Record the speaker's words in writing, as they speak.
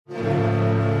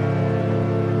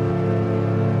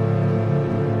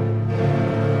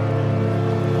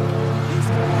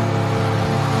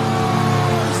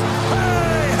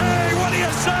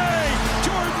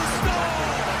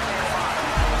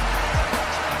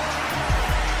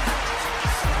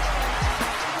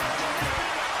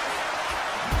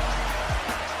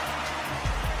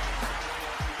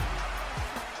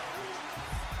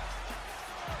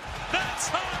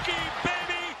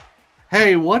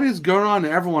Hey, what is going on,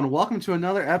 everyone? Welcome to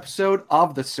another episode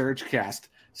of the Surgecast,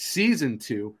 Season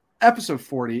 2, Episode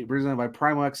 48, presented by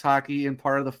Primo X Hockey and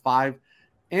part of the 5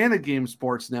 and a Game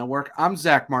Sports Network. I'm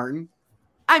Zach Martin.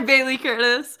 I'm Bailey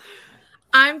Curtis.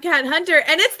 I'm Kat Hunter,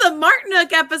 and it's the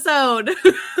Martinook episode,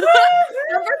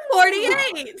 number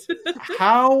 48.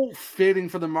 How fitting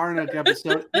for the Martinook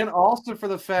episode, and also for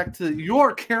the fact that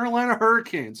your Carolina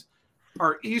Hurricanes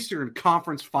are Eastern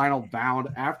Conference Final bound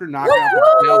after knocking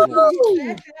out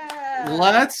the Devils.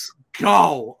 Let's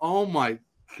go! Oh my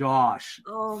gosh!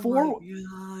 Oh my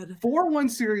God! 4-1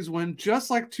 series win, just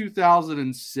like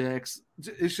 2006.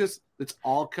 It's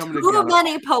all coming together. Too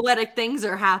many poetic things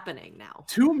are happening now.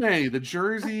 Too many. The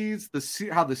jerseys,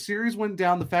 how the series went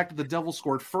down, the fact that the Devils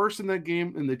scored first in that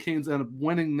game, and the Canes ended up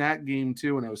winning that game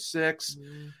too in 06.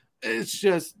 It's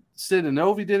just Sid and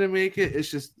Ovi didn't make it.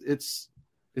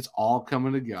 It's all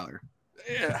coming together.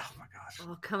 Yeah. Oh my gosh!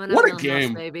 Oh, coming what up a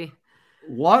game, house, baby!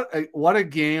 What a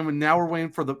game! And now we're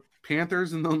waiting for the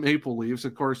Panthers and the Maple Leafs.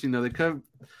 Of course, they could.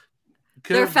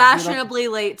 They're fashionably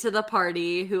late to the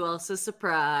party. Who else is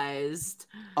surprised?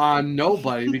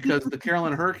 Nobody, because the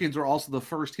Carolina Hurricanes were also the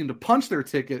first team to punch their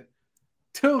ticket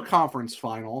to a conference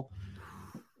final.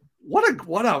 What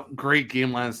a great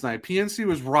game last night. PNC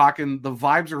was rocking. The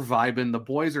vibes are vibing. The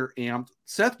boys are amped.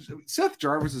 Seth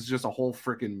Jarvis is just a whole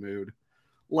freaking mood.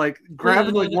 Like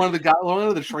grabbing one of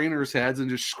the trainers' heads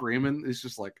and just screaming. It's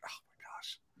just like, oh my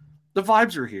gosh, the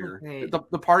vibes are here. Okay.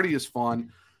 The party is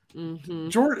fun. Mm-hmm.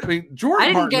 Jordan I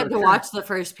didn't get to watch the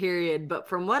first period, but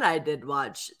from what I did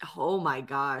watch, oh my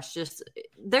gosh, just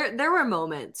there were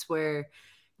moments where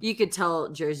you could tell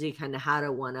Jersey kind of had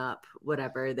a one-up,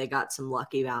 whatever. They got some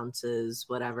lucky bounces,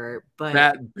 whatever. But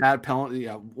bad penalty,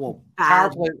 yeah. Well, power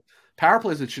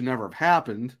plays that should never have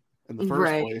happened in the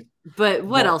first place. But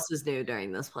what else is new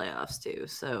during this playoffs too?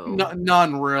 So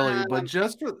none really. But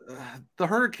just for the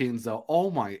Hurricanes, though, oh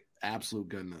my absolute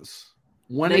goodness.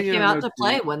 They came out to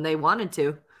play when they wanted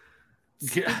to.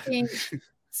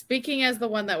 Speaking as the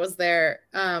one that was there,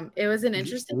 it was an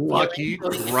interesting lucky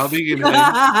rubbing it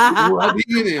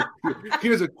in.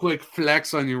 Here's a quick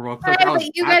flex on you real quick.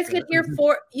 But you guys could hear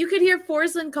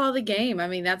Forsland call the game. I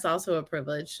mean, that's also a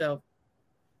privilege. So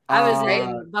I was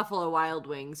in Buffalo Wild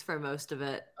Wings for most of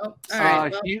it. Oh, all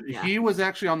right. He was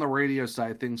actually on the radio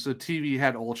side thing, so TV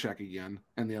had Olchek again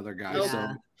and the other guy.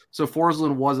 Yeah. So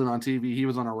Forsland wasn't on TV; he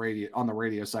was on the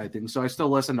radio side thing. So I still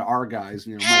listen to our guys.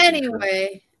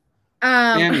 Anyway,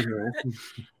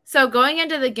 so going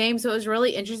into the game, so it was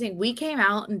really interesting. We came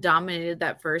out and dominated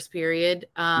that first period.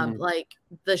 Like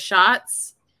the shot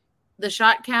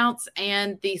counts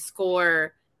and the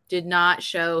score did not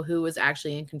show who was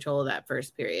actually in control of that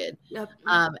first period. Yep.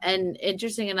 And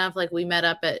interesting enough, like we met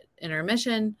up at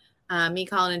intermission, me,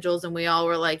 Colin, and Jules, and we all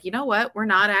were like, you know what? We're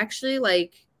not actually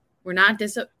like. We're not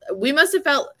we must have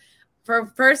felt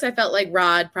first. I felt like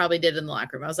Rod probably did in the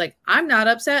locker room. I was like, I'm not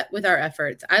upset with our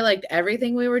efforts. I liked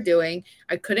everything we were doing.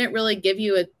 I couldn't really give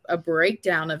you a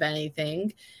breakdown of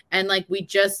anything. And like, we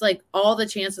just like all the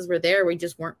chances were there. We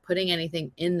just weren't putting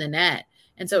anything in the net.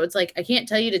 And so it's like, I can't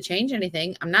tell you to change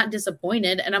anything. I'm not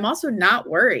disappointed. And I'm also not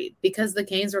worried because the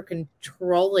Canes were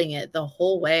controlling it the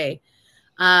whole way.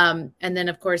 And then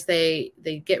of course they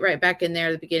get right back in there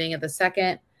at the beginning of the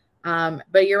second.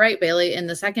 But you're right, Bailey. In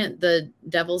the second, the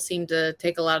Devils seemed to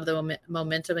take a lot of the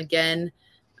momentum again.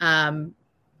 I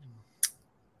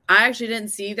actually didn't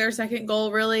see their second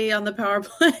goal really on the power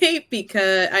play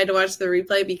because I had to watch the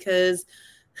replay because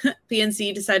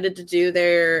PNC decided to do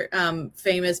their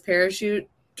famous parachute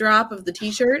drop of the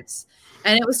T-shirts,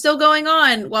 and it was still going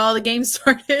on while the game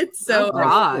started. So,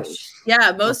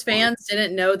 yeah, most fans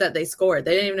didn't know that they scored.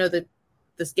 They didn't even know that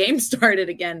this game started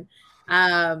again.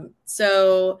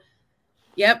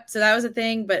 Yep. So that was a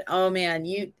thing, but oh man,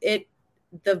 the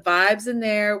vibes in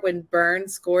there when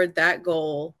Burns scored that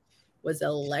goal was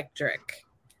electric.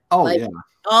 Oh yeah.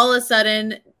 All of a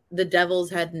sudden the Devils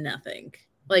had nothing.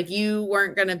 Like you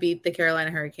weren't going to beat the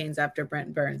Carolina Hurricanes after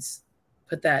Brent Burns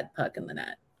put that puck in the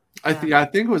net. I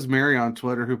think it was Mary on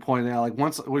Twitter who pointed out like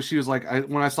when she was like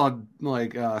when I saw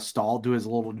like Stahl do his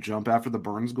little jump after the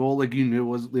Burns goal, like you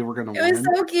knew they were going to win. It was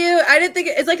so cute. I didn't think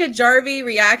it's like a Jarvie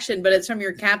reaction, but it's from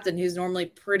your captain who's normally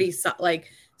pretty solemn.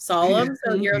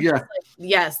 So you're just like,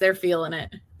 yes, they're feeling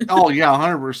it. Oh yeah,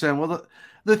 100%. Well,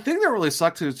 the thing that really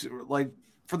sucked is like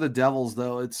for the Devils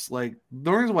though, it's like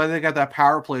the reason why they got that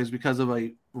power play is because of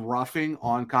a roughing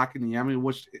on Kakaniemi,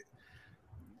 which.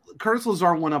 Curtis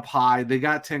Lazar went up high. They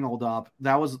got tangled up.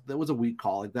 That was a weak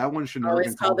call. Like that one should never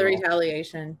been called. The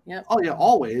retaliation. Yep. Oh yeah,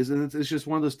 always. And it's just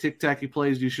one of those tic-tacky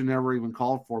plays you should never even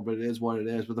call for, but it is what it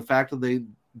is. But the fact that they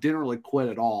didn't really quit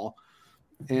at all.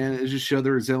 and it just showed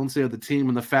the resiliency of the team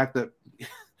and the fact that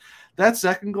that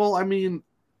second goal, I mean,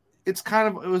 it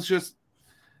was just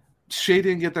Shea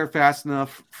didn't get there fast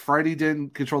enough. Freddie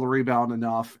didn't control the rebound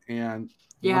enough. And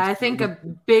yeah, I think a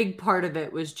big part of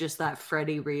it was just that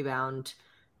Freddie rebound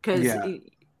because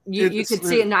you could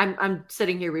see it. And I'm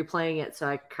sitting here replaying it, so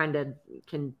I kind of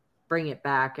can bring it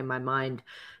back in my mind.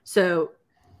 So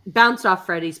bounced off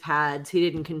Freddie's pads. He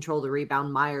didn't control the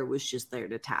rebound. Meyer was just there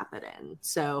to tap it in.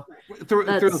 So through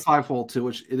the 5-hole too,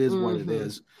 which it is what it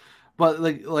is. But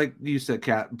like you said,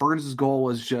 Kat, Burns' goal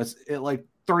was just at like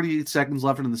 38 seconds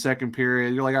left in the second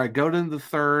period. You're like, all right, go to the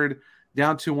third,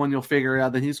 down 2-1, you'll figure it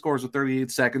out. Then he scores with 38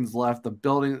 seconds left. The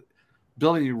building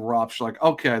erupts. You're like,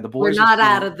 okay, the boys we're not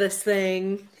out of this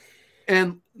thing.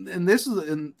 And this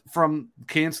is from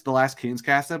Canes, the last Canes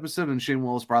cast episode, and Shane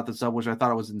Willis brought this up, which I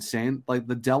thought was insane. Like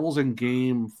the Devils in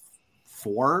game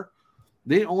 4,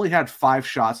 they only had 5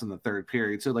 shots in the third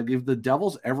period. So like if the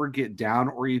Devils ever get down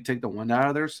or you take the wind out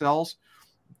of their sails,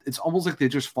 it's almost like they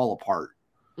just fall apart.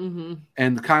 Mm-hmm.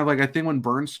 And kind of like I think when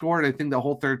Burns scored, I think the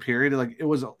whole third period, like it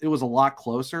was a lot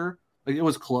closer. Like it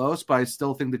was close, but I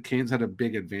still think the Canes had a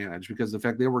big advantage because the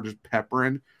fact they were just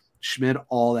peppering Schmidt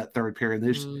all that third period.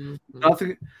 They just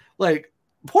nothing like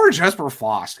poor Jesper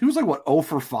Fost. He was like what 0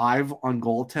 for 5 on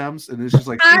goal attempts, and it's just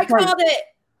like I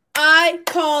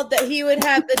called that he would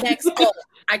have the next goal.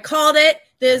 I called it.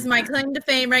 This is my claim to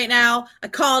fame right now. I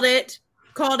called it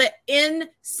in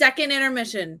second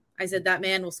intermission. I said that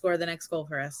man will score the next goal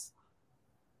for us.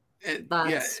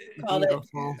 Called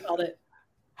it.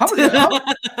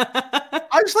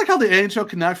 I just like how the NHL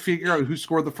could not figure out who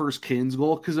scored the first Canes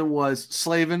goal because it was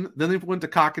Slavin, then they went to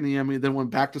Kotkaniemi, then went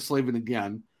back to Slavin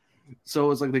again. So it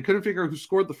was like they couldn't figure out who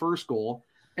scored the first goal,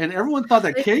 and everyone thought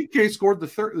that KK scored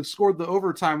the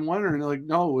overtime winner, and they're like,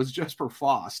 no, it was Jesper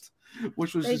Fost,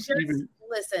 which was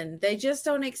listen. They just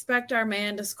don't expect our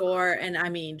man to score, and I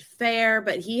mean fair,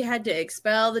 but he had to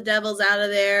expel the Devils out of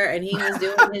there, and he was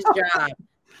doing his job.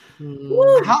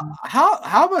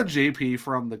 How about JP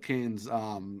from the Canes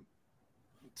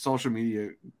social media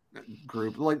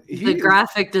group? Like the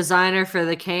graphic designer for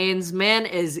the Canes, man,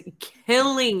 is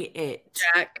killing it.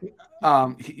 Jack.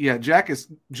 Jack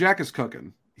is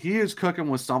cooking. He is cooking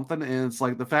with something, and it's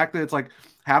like the fact that it's like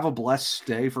have a blessed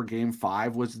stay for game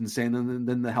 5 was insane, and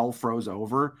then the hell froze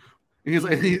over. And he's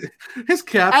like his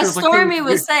caption. As Stormy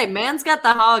was saying, man's got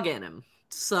the hog in him.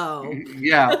 So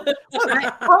yeah,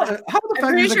 I'm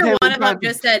pretty sure one of them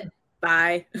just said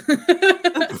bye.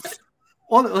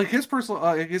 Well, like his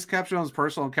caption on his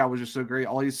personal account was just so great.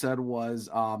 All he said was,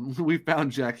 "We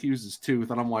found Jack Hughes' tooth,"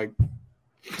 and I'm like,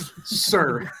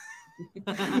 "Sir,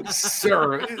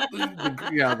 sir,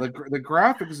 the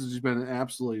graphics has just been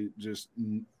absolutely just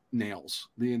nails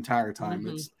the entire time.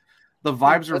 It's the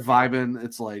vibes are vibing.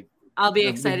 It's like I'll be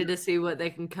excited to see what they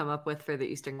can come up with for the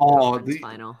Eastern Conference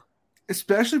final."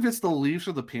 Especially if it's the Leafs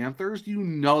or the Panthers, you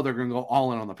know they're going to go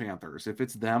all in on the Panthers. If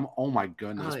it's them, oh my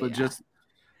goodness!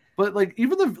 But like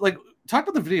even talk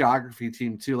about the videography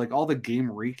team too. Like all the game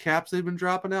recaps they've been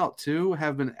dropping out too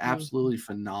have been absolutely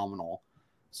phenomenal.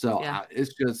 So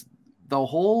it's just the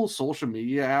whole social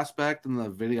media aspect and the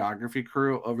videography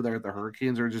crew over there at the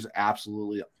Hurricanes are just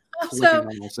absolutely clicking on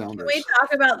those cylinders. Can we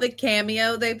talk about the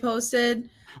cameo they posted?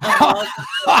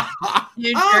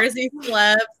 New Jersey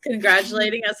celebs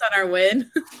congratulating us on our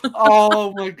win.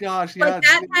 Oh my gosh! Yeah, like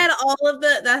that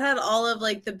had all of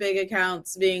like the big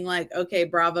accounts being like, "Okay,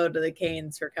 bravo to the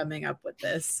Canes for coming up with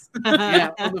this."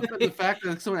 Yeah, the fact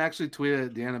that someone actually tweeted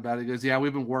at Dan about it, he goes, "Yeah,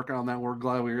 we've been working on that. We're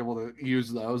glad we were able to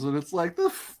use those." And it's like the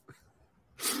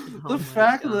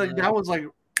fact that like that was like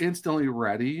instantly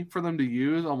ready for them to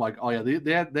use. I'm like, oh yeah,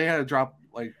 they had to drop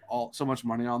like so much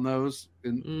money on those,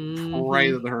 and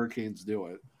pray that the Hurricanes do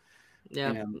it.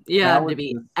 Yeah, you have to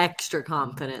be extra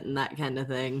confident in that kind of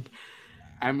thing.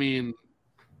 I mean,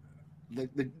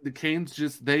 the Canes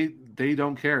just they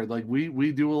don't care. Like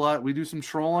we do a lot. We do some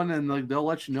trolling, and like they'll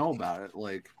let you know about it.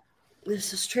 Like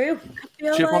this is true.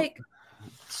 I feel like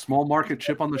small market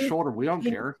chip on the shoulder. We don't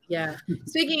care. Yeah.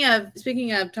 Speaking of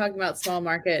talking about small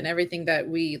market and everything that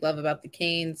we love about the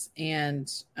Canes,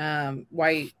 and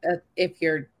why if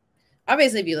you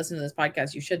listen to this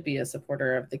podcast, you should be a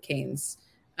supporter of the Canes.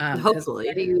 Hopefully.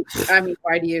 Why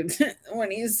do you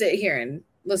when you sit here and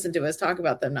listen to us talk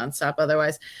about them nonstop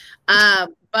otherwise?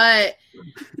 But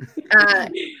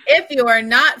if you are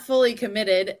not fully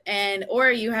committed or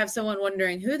you have someone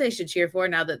wondering who they should cheer for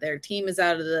now that their team is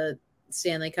out of the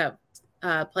Stanley Cup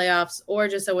playoffs, or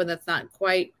just someone that's not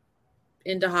quite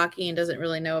into hockey and doesn't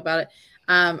really know about it,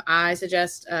 I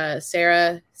suggest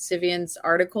Sarah Sivian's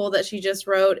article that she just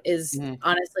wrote is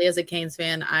honestly, as a Canes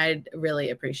fan, I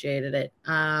really appreciated it.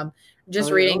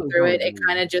 Reading through it, it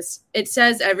kind of it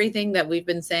says everything that we've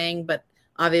been saying, but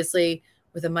obviously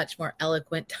with a much more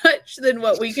eloquent touch than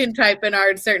what we can type in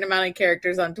our certain amount of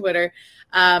characters on Twitter.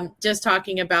 Just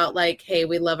talking about like, hey,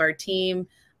 we love our team.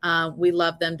 We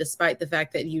love them despite the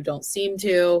fact that you don't seem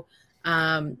to.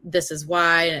 This is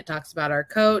why. And it talks about our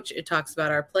coach. It talks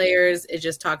about our players. It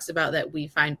just talks about that we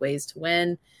find ways to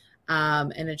win.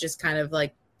 And it just kind of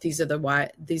like, these are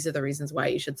the reasons why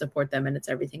you should support them. And it's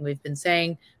everything we've been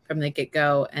saying from the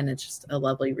get-go. And it's just a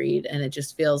lovely read. And it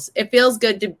feels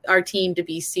good to our team to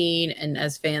be seen and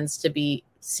as fans to be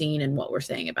seen in what we're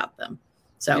saying about them.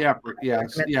 So yeah.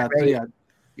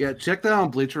 Check that out on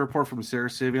Bleacher Report from Sarah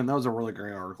Sivian. That was a really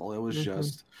great article. It was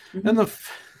just, and the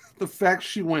fact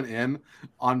she went in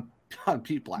on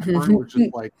Pete Blackburn, which is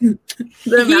like he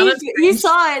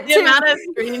saw it. The amount of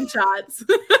screenshots.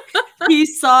 He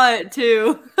saw it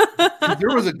too. There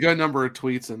was a good number of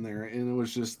tweets in there, and it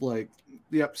was just like,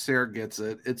 "Yep, Sarah gets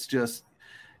it." It's just,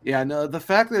 the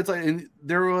fact that it's like, and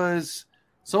there was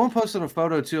someone posted a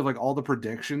photo too of like all the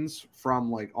predictions from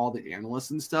like all the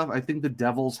analysts and stuff. I think the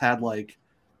Devils had like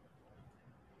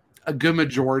a good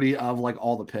majority of like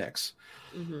all the picks.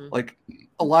 Like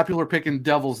a lot of people are picking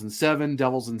Devils in 7,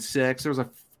 Devils in 6. There was a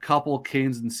couple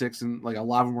Canes in 6, and like a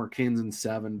lot of them were Canes in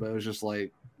 7. But it was just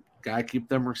like, gotta keep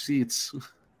them receipts.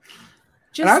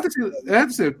 And I have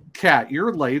to say, Kat,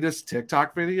 your latest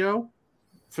TikTok video,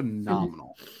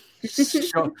 phenomenal.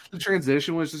 The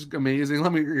transition was just amazing.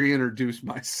 Let me reintroduce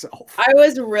myself. I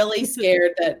was really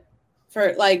scared that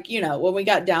for like, when we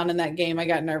got down in that game, I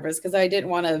got nervous because I didn't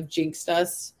want to have jinxed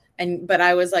us. But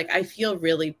I was like, I feel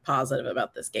really positive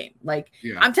about this game. Like,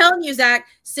 I'm telling you, Zach,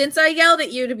 since I yelled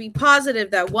at you to be positive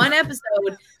that one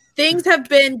episode, things have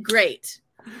been great.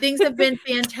 Things have been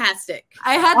fantastic.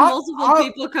 I had multiple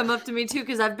people come up to me too,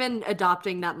 because I've been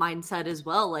adopting that mindset as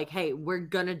well. Like, hey, we're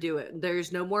going to do it.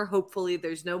 There's no more, hopefully,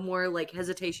 there's no more like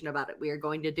hesitation about it. We are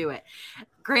going to do it.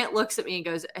 Grant looks at me and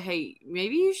goes, hey,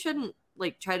 maybe you shouldn't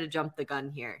like try to jump the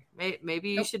gun here. Maybe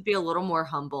you should be a little more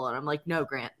humble. And I'm like, no,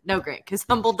 Grant, because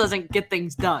humble doesn't get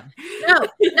things done. No,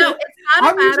 it's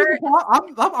not a matter.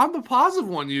 I'm the positive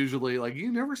one usually. Like,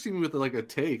 you never see me with like a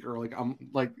take or like I'm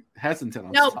like hesitant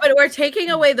on no, stuff. But we're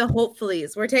taking away the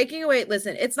hopefullys. We're taking away.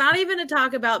 Listen, it's not even a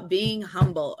talk about being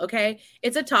humble. Okay,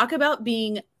 it's a talk about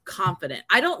being confident.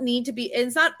 I don't need to be.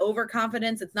 It's not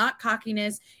overconfidence. It's not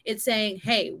cockiness. It's saying,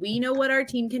 hey, we know what our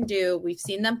team can do. We've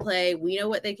seen them play. We know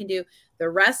what they can do. The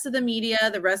rest of the media,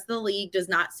 the rest of the league does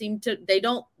not seem to, they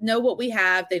don't know what we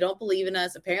have. They don't believe in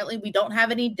us. Apparently we don't have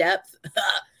any depth.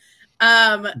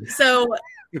 So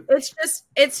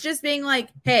it's just being like,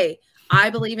 hey,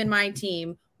 I believe in my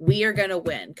team. We are going to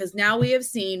win. Because now we've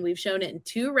shown it in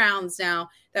 2 rounds now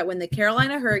that when the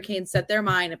Carolina Hurricanes set their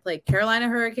mind to play Carolina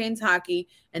Hurricanes hockey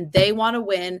and they want to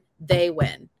win, they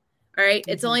win. All right.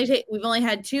 It's we've only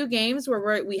had 2 games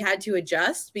where we had to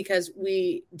adjust because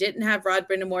we didn't have Rod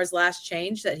Brindamore's last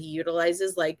change that he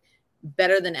utilizes like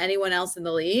better than anyone else in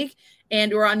the league.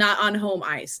 And we're not on home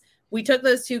ice. We took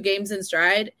those 2 games in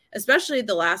stride, especially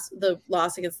the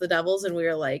loss against the Devils. And we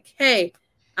were like, hey,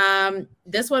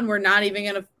 this one, we're not even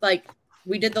going to like,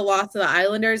 we did the loss to the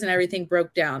Islanders and everything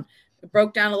broke down. It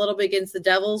broke down a little bit against the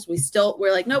Devils.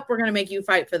 We're like, nope, we're going to make you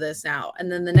fight for this now.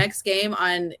 And then the next game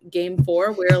on game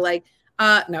 4, we're like,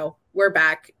 no, we're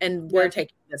back and we're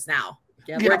taking this now.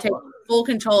 We're taking full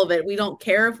control of it. We don't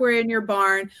care if we're in your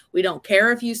barn. We don't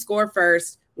care if you score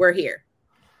first. We're here.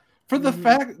 For the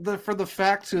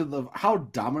fact of how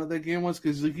dominant that game was,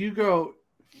 because if you go,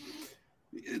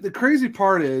 the crazy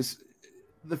part is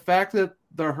the fact that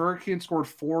the Hurricanes scored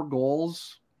 4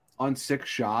 goals on 6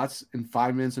 shots in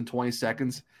 5 minutes and 20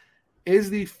 seconds is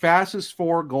the fastest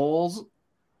 4 goals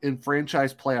in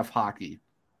franchise playoff hockey.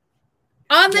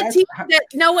 On the team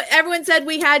that everyone said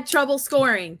we had trouble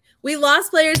scoring. We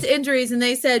lost players to injuries and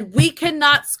they said we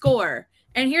cannot score.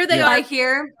 And here they are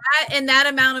here in that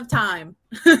amount of time.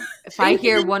 If I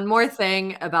hear one more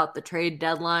thing about the trade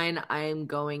deadline, I am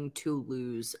going to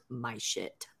lose my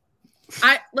shit.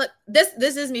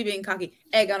 This is me being cocky.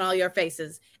 Egg on all your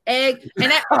faces. Egg.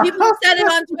 And people have said it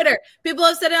on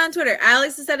Twitter.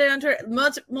 Alex has said it on Twitter.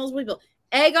 Multiple people.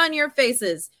 Egg on your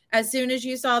faces as soon as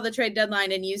you saw the trade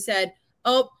deadline and you said,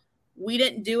 oh, we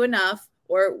didn't do enough.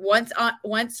 Or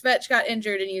once Fetch got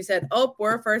injured and you said, oh,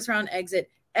 we're a first round exit.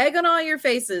 Egg on all your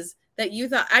faces that you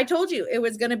thought. I told you it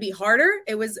was going to be harder.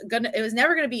 It was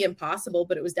never going to be impossible,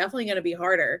 but it was definitely going to be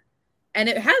harder. And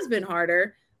it has been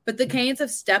harder. But the Canes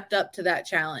have stepped up to that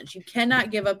challenge. You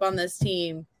cannot give up on this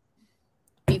team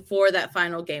before that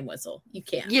final game whistle. You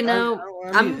can't. You know,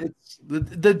 I mean, it's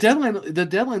the deadline. The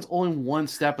deadline's only one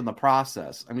step in the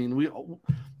process. I mean,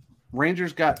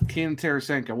 Rangers got Kane and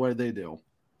Tarasenko. What did they do?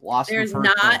 There's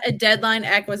not a deadline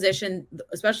acquisition,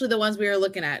 especially the ones we were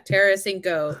looking at.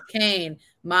 Tarasenko, Kane,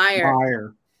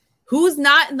 Meyer. Who's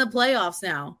not in the playoffs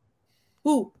now?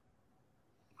 Who?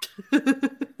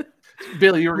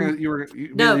 Billy, you were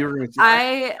gonna.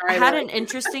 I had an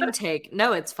interesting take.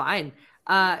 No, it's fine.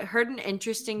 Heard an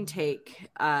interesting take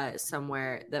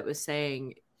somewhere that was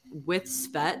saying with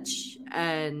Svetch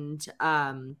and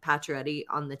Pacioretty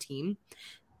on the team,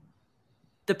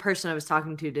 the person I was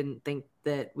talking to didn't think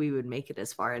that we would make it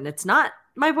as far, and it's not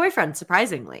my boyfriend,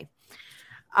 surprisingly.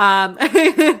 But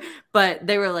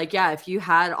they were like, yeah, if you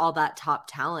had all that top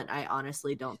talent, I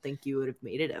honestly don't think you would have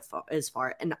made it as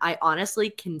far. And I honestly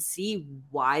can see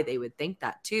why they would think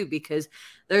that too, because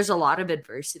there's a lot of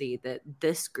adversity that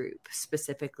this group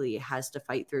specifically has to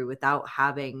fight through without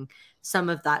having some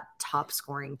of that top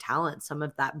scoring talent, some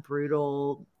of that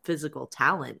brutal physical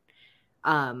talent,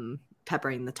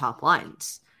 peppering the top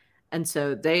lines. And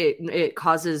so it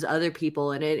causes other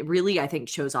people, and it really, I think,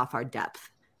 shows off our depth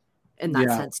in that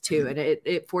sense too. And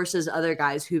it forces other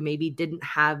guys who maybe didn't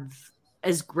have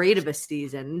as great of a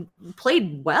season,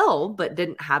 played well, but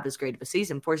didn't have as great of a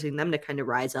season, forcing them to kind of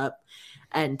rise up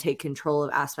and take control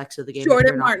of aspects of the game that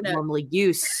they're not normally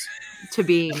used to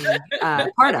being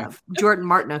part of. Jordan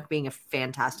Martinook being a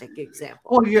fantastic example.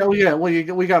 Well, yeah. Well,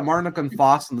 we got Martinook and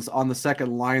Foss on the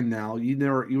second line now. You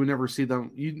would never see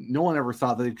them. No one ever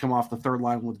thought they'd come off the third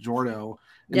line with Jordo.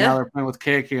 And now they're playing with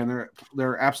KK, and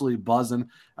they're absolutely buzzing.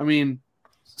 I mean,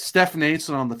 Steph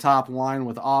Nason on the top line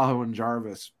with Aho and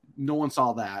Jarvis. No one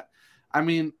saw that. I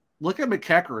mean, look at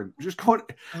McEachern. Just going.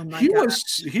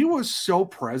 He was so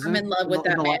present. I'm in love with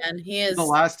that man. He is the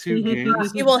last two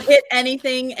games. He will hit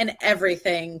anything and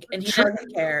everything, and he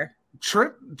doesn't care.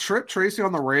 Trip Tracy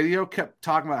on the radio kept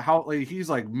talking about how he's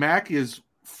like Mac is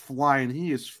flying.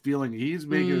 He is feeling. He's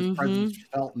making his presence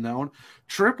felt known.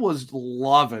 Trip was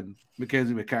loving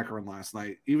Mackenzie McEachern last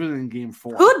night, even in Game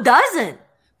 4. Who doesn't?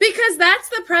 Because that's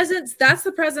the presence. That's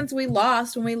the presence we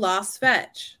lost when we lost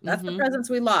Fetch. That's the presence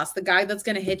we lost. The guy that's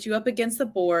going to hit you up against the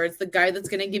boards. The guy that's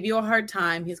going to give you a hard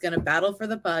time. He's going to battle for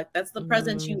the puck. That's the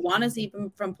presence you want to see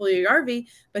from Puljujarvi,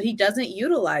 but he doesn't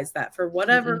utilize that for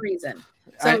whatever reason.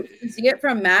 So to see it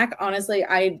from Mac, honestly,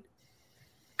 I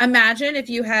imagine if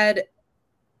you had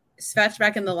Svetch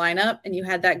back in the lineup and you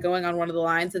had that going on one of the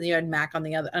lines, and then you had Mac on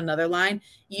the another line,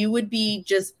 you would be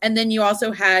just. And then you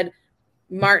also had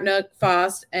Martinook,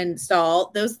 Fost, and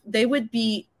Stahl, they would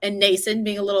be, and Nason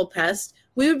being a little pest,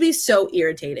 we would be so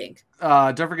irritating.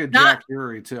 Don't forget Jack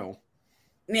Urey too.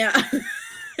 Yeah.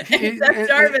 Except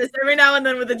Jarvis every now and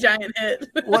then with a giant hit.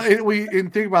 Well,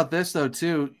 and think about this though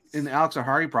too, and Alex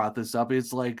Ahari brought this up.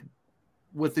 It's like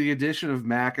with the addition of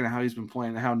Mac and how he's been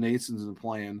playing, how Nason's been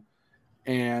playing,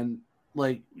 and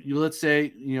like let's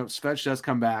say Svetch does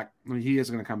come back. I mean, he is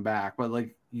going to come back, but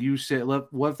like you said,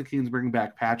 what if the Kings bring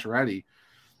back Pacioretty?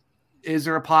 Is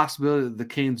there a possibility that the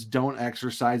Canes don't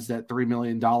exercise that $3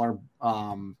 million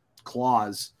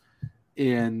clause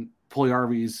in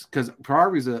Puljujarvi's, because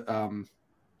Puljujarvi's a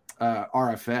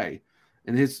RFA,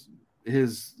 and his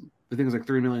I think it's like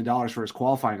 $3 million for his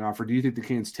qualifying offer. Do you think the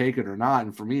Canes take it or not?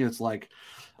 And for me, it's like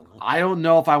I don't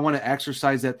know if I want to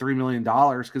exercise that $3 million,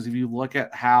 because if you look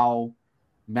at how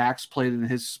Max played in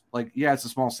his, it's a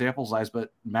small sample size,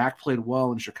 but Mac played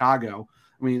well in Chicago.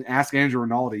 I mean, ask Andrew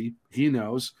Rinaldi. He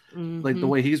knows. Like, the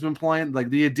way he's been playing.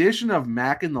 Like, the addition of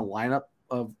Mac in the lineup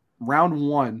of round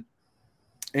 1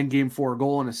 in Game 4,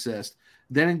 goal and assist,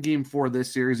 then in Game 4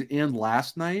 this series and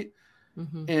last night.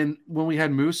 And when we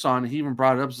had Moose on, he even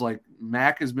brought it up. It's like,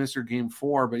 Mac is Mr. Game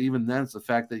 4, but even then, it's the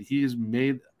fact that he has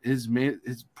made his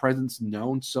presence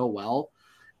known so well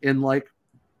in,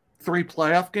 3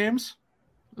 playoff games.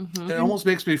 It almost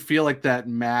makes me feel like that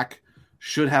Mac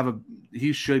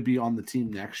he should be on the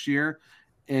team next year,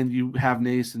 and you have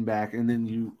Nason back, and then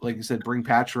you, like you said, bring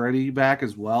Pacioretty back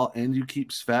as well, and you keep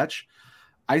Svetch.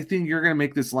 I think you're going to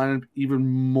make this lineup even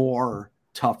more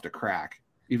tough to crack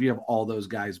if you have all those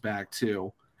guys back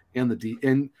too, and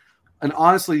and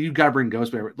honestly, you got to bring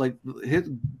Ghost back. Like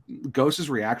Ghost's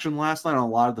reaction last night on a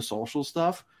lot of the social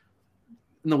stuff,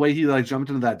 and the way he jumped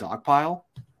into that dog pile.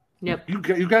 Yep,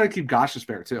 you got to keep Gosh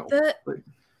spare too.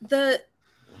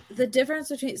 The difference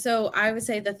between, so I would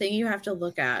say the thing you have to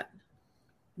look at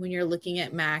when you're looking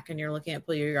at Mac and you're looking at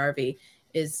Puljujarvi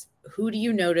is who do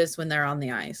you notice when they're on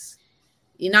the ice?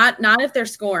 Not if they're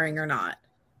scoring or not.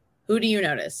 Who do you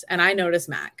notice? And I notice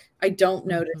Mac. I don't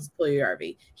notice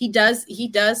Puljujarvi. He does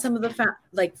some of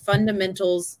the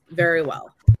fundamentals very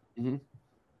well.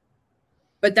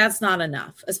 But that's not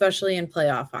enough, especially in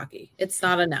playoff hockey. It's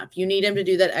not enough. You need him to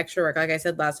do that extra work. Like I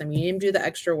said last time, you need him to do the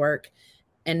extra work,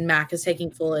 and Mac is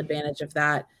taking full advantage of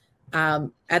that.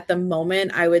 At the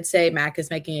moment, I would say Mac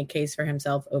is making a case for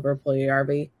himself over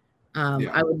Puljujarvi.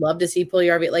 I would love to see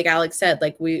Puljujarvi, like Alex said,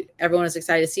 like everyone is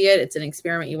excited to see it. It's an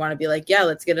experiment. You want to be like, yeah,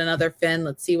 let's get another Finn.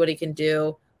 Let's see what he can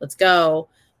do. Let's go.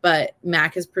 But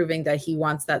Mac is proving that he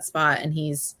wants that spot, and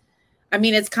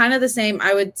it's kind of the same.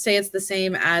 I would say it's the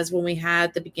same as when we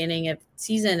had the beginning of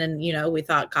season and, we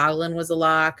thought Coughlin was a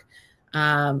lock.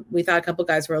 We thought a couple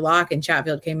guys were a lock, and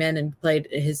Chatfield came in and played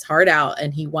his heart out,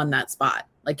 and he won that spot.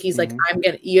 Like, he's like,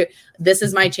 this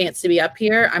is my chance to be up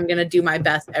here. I'm going to do my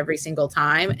best every single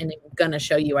time, and I'm going to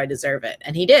show you I deserve it.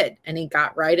 And he did, and he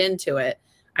got right into it.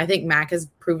 I think Mac has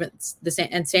proven the same,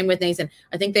 and same with Nathan.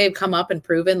 I think they've come up and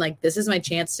proven, like, this is my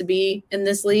chance to be in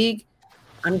this league.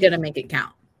 I'm going to make it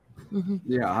count. Mm-hmm.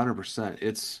 Yeah, 100%.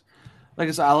 It's like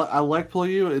I said, I like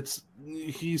Pulju.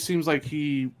 He seems like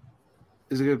he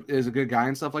is a good guy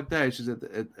and stuff like that. It's just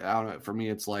I don't know. For me,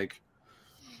 it's like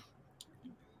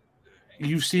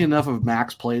you see enough of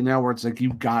Max play now where it's like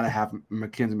you got to have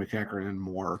Mackenzie McEachern and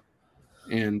more,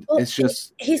 and it's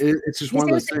just one of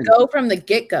those things. Go from the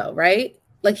get go, right?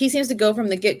 Like, he seems to go from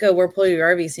the get-go, where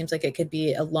Puljujarvi seems like it could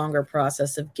be a longer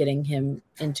process of getting him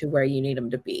into where you need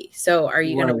him to be. So are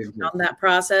you going to work on that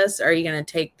process? Or are you going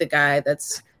to take the guy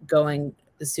that's going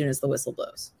as soon as the whistle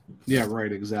blows? Yeah,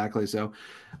 right, exactly. So,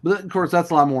 but of course, that's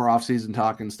a lot more off-season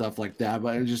talk and stuff like that.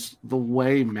 But it's just the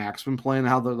way Mac's been playing,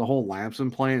 how the whole Lamp's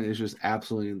been playing is just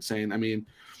absolutely insane. I mean,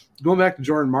 going back to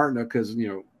Jordan Martin, because,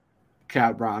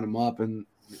 Kat brought him up in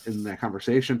that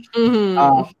conversation.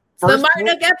 Mm-hmm. The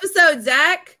Martinook episode,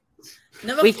 Zach.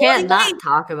 We can't not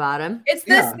talk about him. It's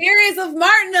the series of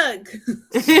Martinook.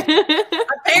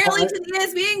 Apparently, to the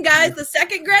ESPN guys, the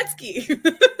second Gretzky.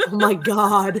 Oh my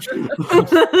God.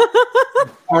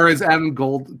 Or as Adam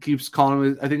Gold keeps calling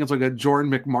him, I think it's like a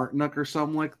Jordan McMartinook or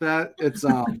something like that. It's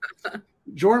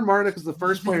Jordan Martinook is the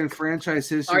first player in franchise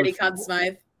history. Marty Conn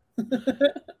Smythe.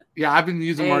 Yeah, I've been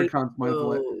using Marty Conn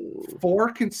Smythe.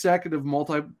 4 consecutive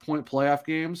multi-point playoff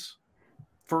games.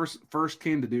 First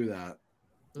came to do that.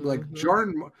 Like,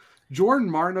 Jordan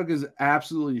Martinook is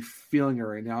absolutely feeling it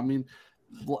right now. I mean,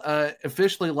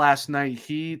 officially last night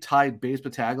he tied Bates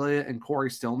Battaglia and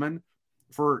Corey Stillman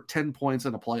for 10 points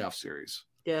in a playoff series.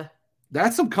 Yeah, that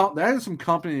is some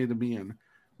company to be in.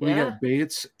 When you got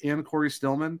Bates and Corey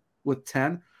Stillman with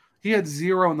 10, he had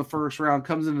 0 in the first round.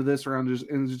 Comes into this round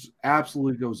and just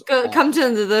absolutely goes. Comes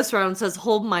into this round and says,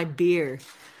 "Hold my beer."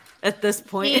 At this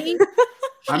point.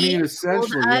 I mean,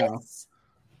 essentially, yeah.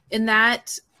 In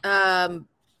that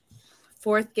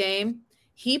fourth game,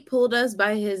 he pulled us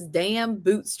by his damn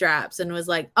bootstraps and was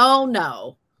like, "Oh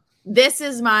no, this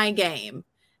is my game."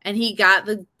 And he got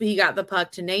the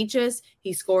puck to Natchez.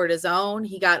 He scored his own.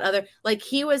 He got other, like,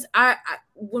 he was.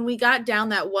 When we got down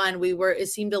that one, it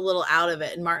seemed a little out of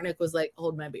it, and Martinook was like,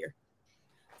 "Hold my beer,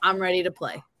 I'm ready to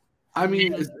play." I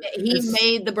mean, he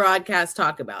made the broadcast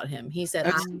talk about him. He said,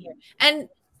 "I'm here." And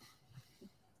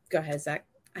go ahead, Zach.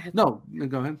 No,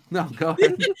 go ahead. No, go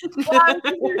ahead.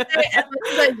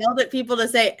 I yelled at people to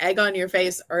say egg on your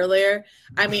face earlier.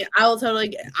 I mean, I'll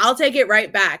take it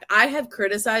right back. I have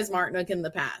criticized Martinook in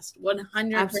the past.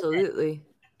 100%. Absolutely.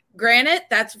 Granted,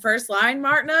 that's first line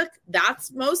Martinook.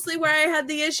 That's mostly where I had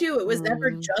the issue. It was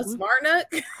never just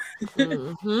Martinook.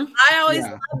 I always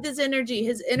loved his energy,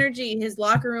 his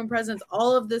locker room presence,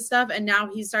 all of this stuff. And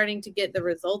now he's starting to get the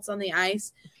results on the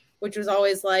ice, which was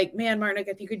always like, man, Martinook,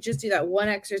 if you could just do that one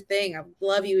extra thing, I would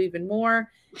love you even more.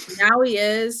 Now he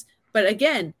is. But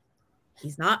again,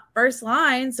 he's not first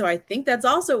line. So I think that's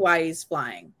also why he's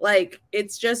flying. Like,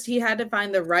 it's just he had to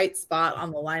find the right spot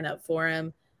on the lineup for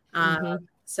him.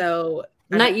 So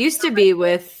and that used to be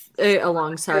with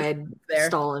alongside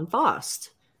Stahl and Faust.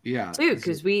 Yeah. Too,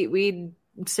 because we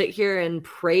sit here and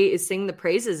sing the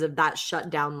praises of that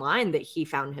shutdown line that he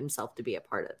found himself to be a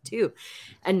part of too.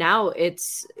 And now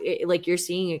it's like you're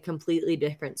seeing a completely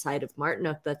different side of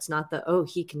Martinook. That's not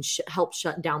he can help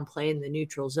shut down play in the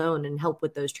neutral zone and help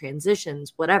with those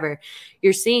transitions, whatever.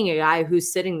 You're seeing a guy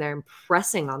who's sitting there and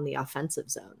pressing on the offensive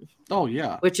zone. Oh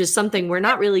yeah. Which is something we're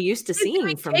not really used to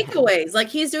seeing from takeaways. him. Like,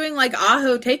 he's doing like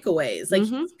Aho takeaways. Like,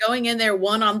 he's going in there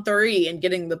 1-on-3 and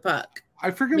getting the puck. I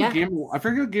forget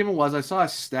what game it was. I saw a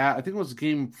stat. I think it was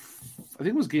game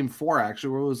 4 actually,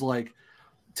 where it was like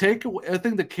takeaway. I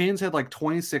think the Canes had like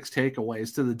 26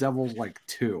 takeaways to the Devils like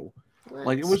 2. What?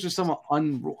 Like, it was just some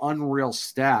unreal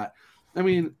stat. I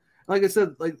mean, like I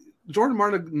said, like Jordan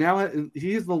Martinook now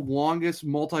he has the longest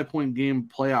multi-point game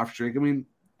playoff streak. I mean,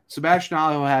 Sebastian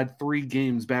Aho had 3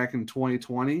 games back in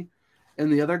 2020,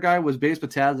 and the other guy was Bates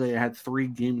Battaglia, had 3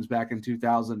 games back in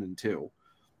 2002.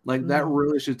 Like, that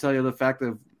really should tell you the fact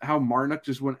of how Martinook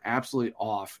just went absolutely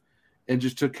off and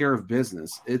just took care of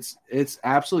business. It's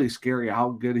absolutely scary how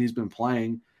good he's been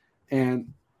playing.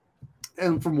 And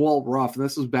from Walt Ruff, and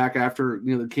this was back after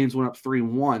the Canes went up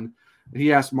 3-1.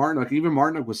 He asked Martinook. Even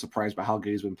Martinook was surprised by how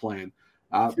good he's been playing.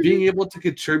 Being able to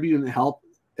contribute and help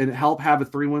have a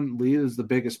 3-1 lead is the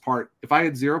biggest part. If I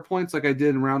had 0 points like I did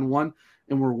in round 1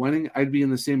 and we're winning, I'd be in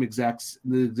the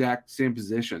exact same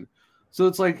position. So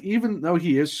it's like, even though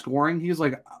he is scoring, he's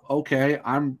like, okay,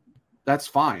 that's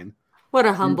fine. What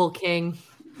a humble king.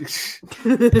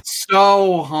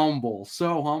 So humble.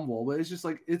 But it's just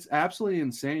like, it's absolutely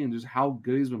insane just how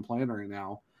good he's been playing right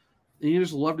now. And you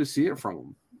just love to see it from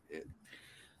him.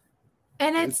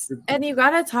 And you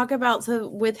got to talk about, so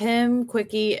with him,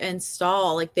 Quickie, and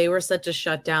Stahl, like, they were such a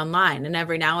shutdown line. And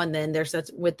every now and then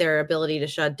with their ability to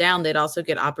shut down, they'd also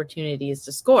get opportunities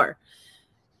to score.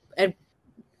 And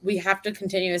we have to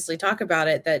continuously talk about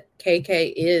it, that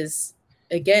KK is,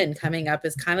 again, coming up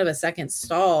as kind of a second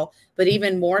Stahl, but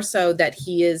even more so that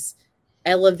he is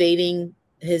elevating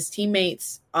his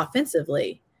teammates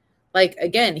offensively. Like,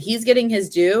 again, he's getting his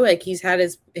due. Like, he's had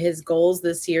his goals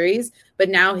this series, but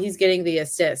now he's getting the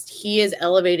assist. He is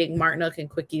elevating Martinook and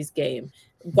Quickie's game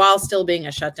while still being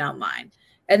a shutdown line.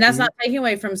 And that's not taking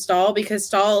away from Stahl, because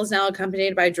Stahl is now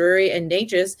accompanied by Drury and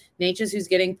Natchez, who's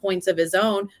getting points of his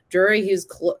own. Drury, who's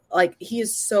he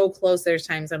is so close. There's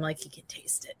times I'm like, he can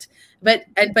taste it.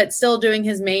 But still doing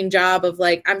his main job of,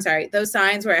 like, I'm sorry, those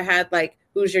signs where it had, like,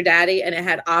 who's your daddy? And it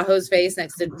had Aho's face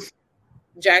next to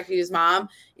Jack Hughes' mom.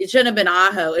 It shouldn't have been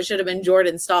Aho. It should have been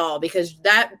Jordan Stahl, because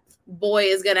that boy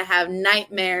is going to have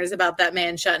nightmares about that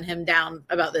man shutting him down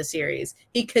about this series.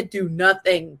 He could do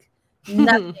nothing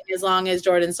as long as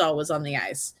Jordan Stahl was on the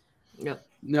ice. Yep.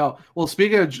 No. Well,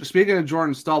 speaking of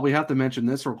Jordan Stahl, we have to mention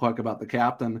this real quick about the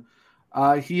captain.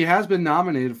 He has been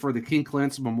nominated for the King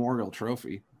Clancy Memorial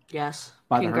Trophy. Yes.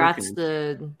 By Congrats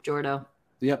to Jordo.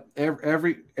 Yep.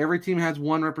 Every team has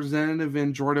one representative,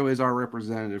 and Jordo is our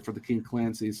representative for the King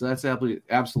Clancy. So that's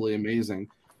absolutely amazing.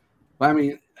 But I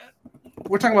mean,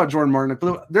 we're talking about Jordan Martinook,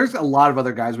 but there's a lot of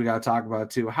other guys we got to talk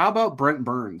about too. How about Brent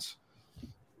Burns?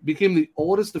 Became the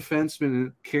oldest defenseman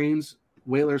in Canes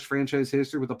Whalers franchise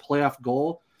history with a playoff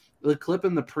goal,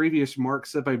 eclipsing the previous mark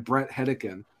set by Brett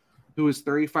Hedican, who was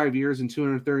 35 years and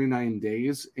 239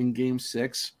 days in Game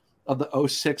 6 of the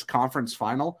 06 conference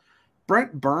final.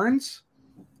 Brent Burns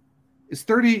is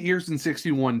 38 years and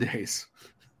 61 days.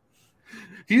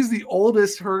 He's the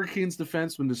oldest Hurricanes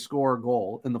defenseman to score a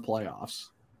goal in the playoffs.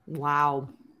 Wow.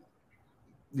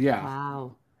 Yeah.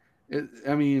 Wow.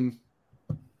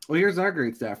 Well, here's another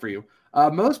great stat for you.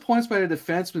 Most points by a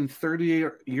defenseman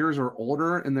 38 years or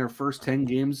older in their first 10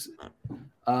 games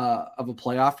of a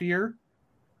playoff year.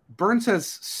 Burns has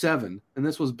 7, and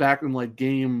this was back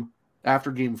in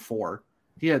after game 4.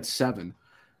 He had 7.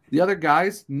 The other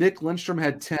guys, Nick Lindstrom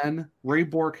had 10, Ray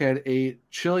Bourque had 8,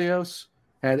 Chilios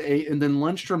had 8, and then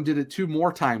Lindstrom did it 2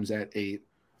 more times at 8,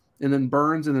 and then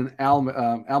Burns and then Al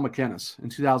McInnes in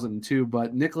 2002.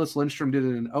 But Nicholas Lindstrom did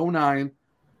it in 09,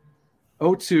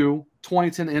 02,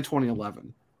 2010, and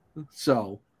 2011.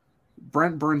 So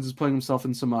Brent Burns is putting himself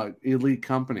in some elite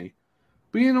company.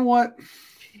 But you know what?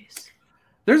 Jeez.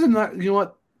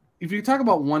 If you talk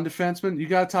about one defenseman, you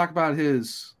got to talk about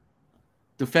his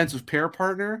defensive pair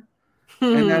partner,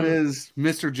 and that is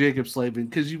Mr. Jacob Slavin,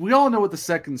 because we all know what the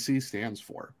second C stands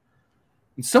for.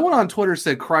 And someone on Twitter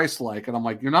said Christ-like, and I'm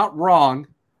like, you're not wrong.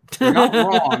 You're not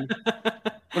wrong.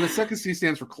 But the second C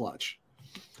stands for clutch.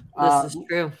 This is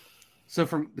true. So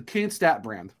from the Kane Stat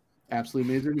brand,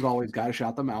 absolutely amazing. As always, got to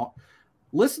shout them out.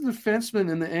 List the defensemen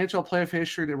in the NHL playoff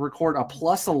history to record a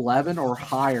plus 11 or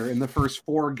higher in the first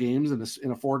 4 games in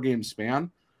a 4-game span.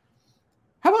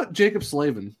 How about Jacob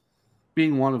Slavin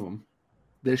being one of them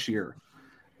this year?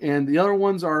 And the other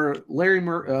ones are Larry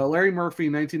Murphy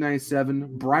in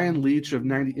 1997, Brian Leach in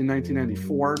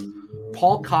 1994,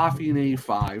 Paul Coffey in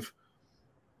 85,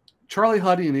 Charlie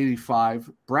Huddy in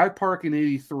 85, Brad Park in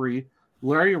 83,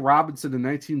 Larry Robinson in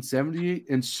 1978,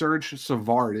 and Serge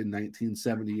Savard in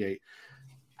 1978.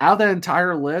 Out of that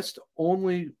entire list,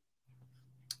 only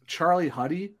Charlie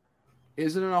Huddy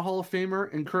isn't in a Hall of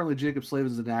Famer, and currently Jacob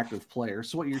Slavin is an active player.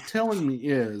 So what you're telling me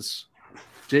is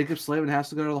Jacob Slavin has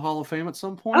to go to the Hall of Fame at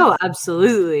some point? Oh,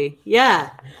 absolutely. Yeah.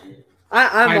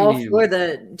 I'm all for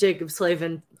the Jacob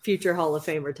Slavin future Hall of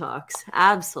Famer talks.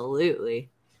 Absolutely.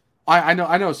 I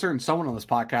know someone on this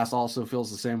podcast also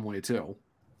feels the same way too.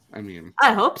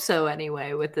 I hope so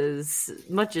anyway, with as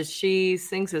much as she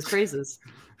sings his praises.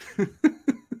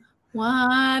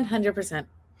 100%.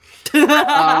 Okay,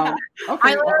 I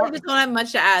literally just don't have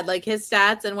much to add. Like his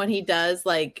stats and what he does,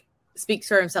 like speaks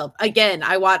for himself. Again,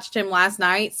 I watched him last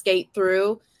night skate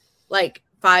through like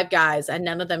 5 guys, and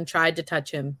none of them tried to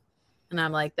touch him. And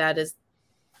I'm like, that is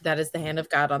the hand of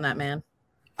God on that man.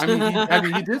 I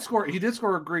mean, he did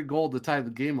score a great goal to tie the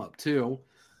game up too.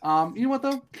 You know what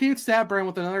though? Kate Stat Brand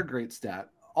with another great stat,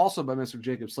 also by Mr.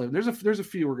 Jacob Slavin. There's a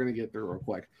few we're gonna get through real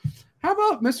quick. How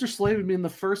about Mr. Slavin being the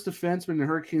first defenseman in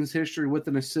Hurricanes history with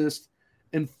an assist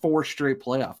in 4 straight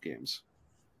playoff games,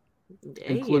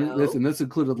 including this, and this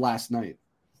included last night.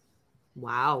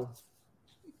 Wow.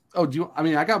 Oh,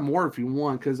 I got more if you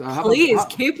want, because please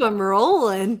keep them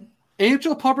rolling.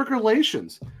 Angel Public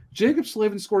Relations. Jacob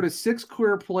Slavin scored his 6th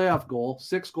career playoff goal,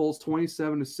 6 goals,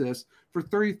 27 assists for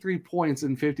 33 points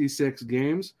in 56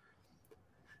 games.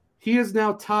 He has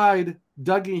now tied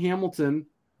Dougie Hamilton,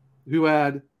 who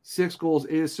had 6 goals,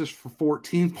 8 assists for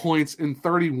 14 points in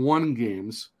 31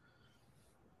 games,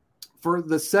 for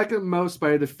the second most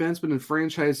by a defenseman in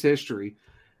franchise history.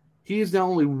 He is now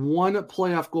only 1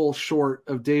 playoff goal short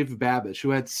of Dave Babish,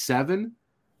 who had 7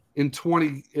 in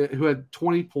 20, who had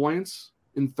 20 points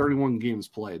in 31 games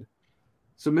played.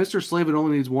 So Mr. Slavin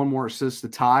only needs 1 more assist to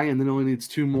tie, and then only needs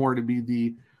 2 more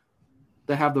to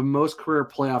have the most career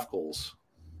playoff goals.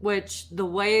 Which, the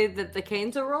way that the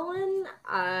Canes are rolling,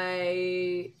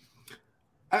 I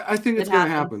think it's going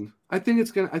to happen. I think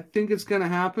it's going to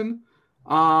happen.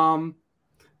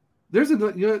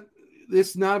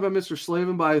 It's not about Mr.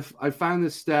 Slavin, but I find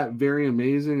this stat very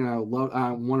amazing, and I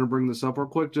want to bring this up real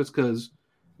quick just because,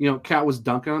 Kat was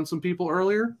dunking on some people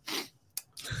earlier.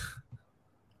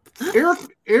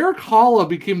 Eric Holla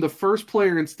became the first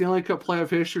player in Stanley Cup playoff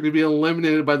history to be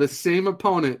eliminated by the same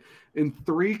opponent in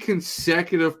 3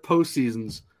 consecutive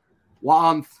postseasons while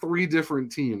on 3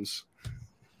 different teams.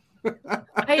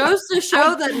 It goes to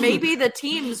show that maybe the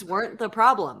teams weren't the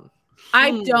problem.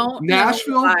 I don't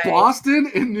Nashville, know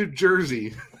Boston, and New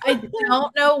Jersey. I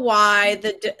don't know why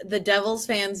the Devils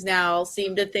fans now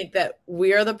seem to think that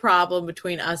we're the problem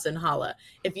between us and Holla.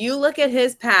 If you look at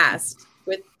his past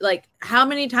with like how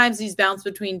many times he's bounced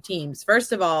between teams,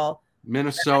 first of all,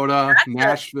 Minnesota,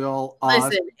 Nashville.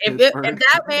 Listen, if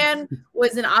that man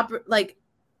was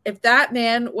if that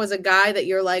man was a guy that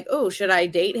you're like, oh, should I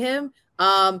date him?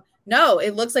 No,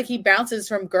 it looks like he bounces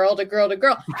from girl to girl to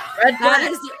girl. Red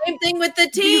flag is the same thing with the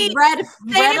team.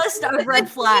 Reddest of red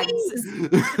flags.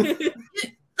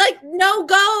 Like,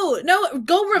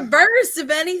 go reverse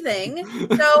if anything.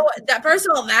 So that, first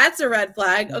of all, that's a red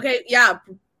flag. Okay, yeah,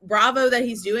 bravo that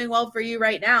he's doing well for you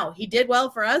right now. He did well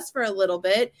for us for a little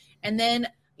bit. And then,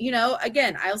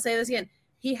 again, I'll say this again.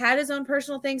 He had his own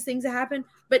personal things that happened,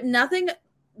 but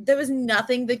there was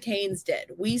nothing the Canes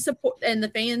did. We support, and the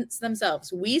fans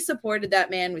themselves, we supported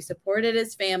that man. We supported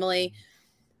his family.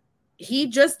 He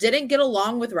just didn't get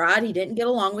along with Rod. He didn't get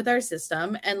along with our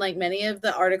system. And like many of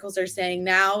the articles are saying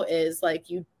now is like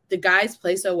the guys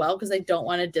play so well because they don't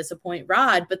want to disappoint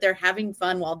Rod, but they're having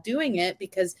fun while doing it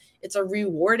because it's a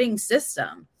rewarding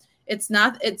system. It's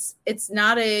not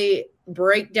a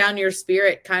break down your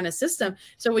spirit kind of system.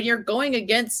 So when you're going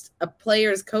against a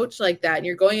player's coach like that, and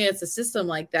you're going against a system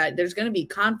like that, there's going to be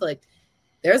conflict.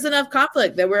 There's enough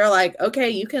conflict that we're like, okay,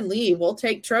 you can leave. We'll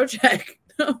take Trocheck.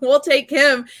 We'll take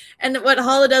him. And what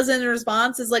Holla does in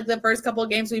response is like the first couple of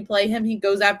games we play him, he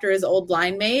goes after his old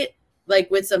line mate, like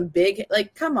with some big,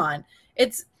 like, come on.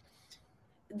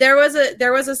 There was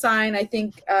a sign. I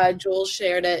think Jules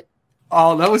shared it.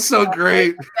 Oh, that was so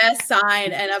great. Best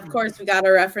sign. And of course we got to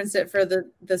reference it for the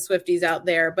Swifties out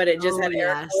there, but it just had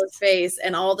Eric Holla's face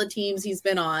and all the teams he's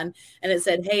been on. And it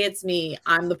said, hey, it's me.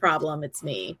 I'm the problem. It's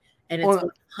me. And it's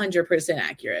 100%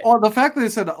 accurate. Oh, the fact that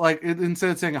it said, like, instead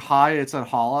of saying hi, it said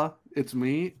Holla, it's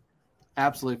me.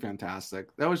 Absolutely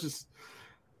fantastic. That was just,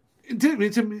 to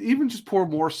even just pour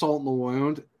more salt in the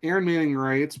wound. Aaron Manning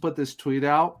writes, put this tweet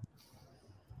out.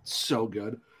 So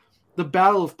good. The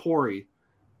Battle of Pori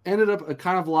ended up a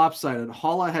kind of lopsided.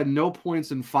 Holla had no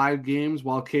points in 5 games,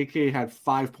 while KK had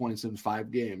 5 points in 5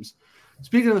 games.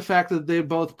 Speaking of the fact that they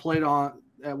both played on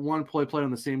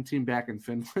the same team back in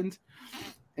Finland,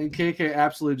 and KK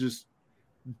absolutely just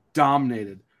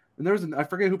dominated. And there was I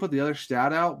forget who put the other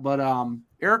stat out, but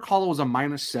Eric Holla was a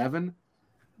 -7,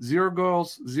 0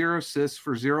 goals, 0 assists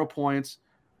for 0 points.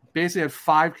 Basically had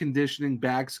 5 conditioning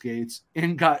bag skates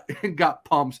and got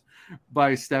pumped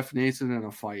by Steph Nason in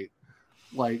a fight.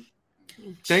 Like,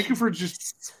 thank you for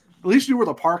just at least you knew where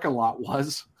the parking lot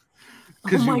was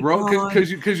because you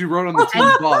rode on the team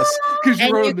bus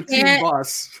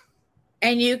bus.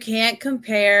 And you can't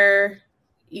compare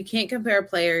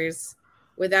players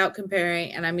without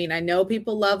comparing. And I mean, I know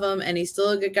people love him and he's still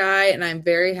a good guy. And I'm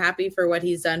very happy for what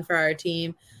he's done for our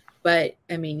team. But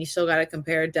I mean, you still got to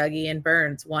compare Dougie and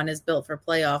Burns. One is built for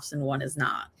playoffs and one is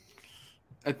not.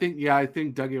 I think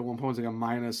Dougie at one point was like a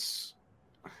minus.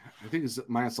 I think it's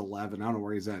minus 11. I don't know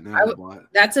where he's at now. But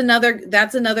that's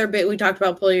another bit. We talked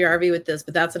about pull your RV with this,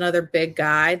 but that's another big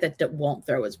guy that won't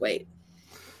throw his weight.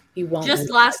 He won't. Just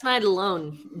last night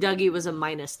alone, Dougie was a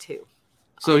 -2.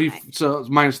 So so it's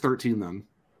minus 13 then.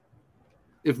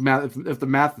 If the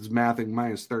math is mathing,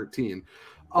 minus 13.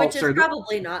 Which is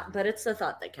probably not, but it's the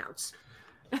thought that counts.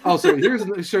 Oh, sorry. Here's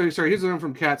the one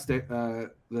from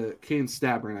the Kane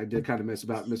Stabber, I did kind of miss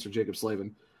about Mr. Jacob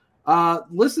Slavin.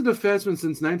 Listed defenseman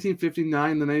since 1959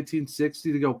 to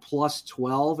 1960 to go plus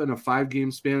 12 in a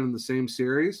 5-game span in the same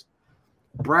series.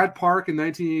 Brad Park in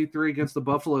 1983 against the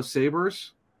Buffalo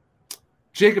Sabres.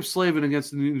 Jacob Slavin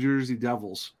against the New Jersey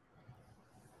Devils.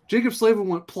 Jacob Slavin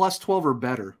went plus 12 or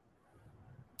better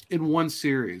in one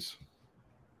series.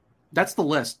 That's the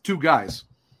list. 2 guys.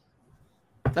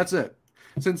 That's it.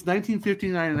 Since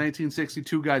 1959 and 1960,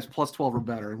 2 guys plus 12 or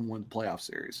better in one playoff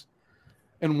series.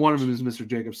 And one of them is Mr.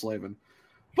 Jacob Slavin.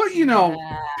 But,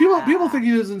 people think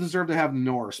he doesn't deserve to have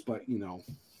Norris, but,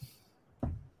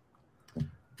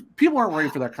 people aren't ready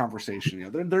for that conversation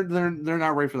yet. They're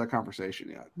not ready for that conversation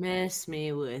yet. Miss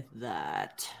me with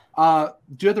that. Do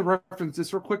you have to reference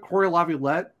this real quick? Corey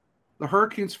Laviolette, the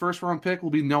Hurricanes' first-round pick will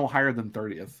be no higher than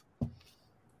 30th.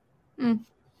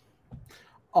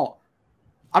 Oh,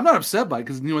 I'm not upset by it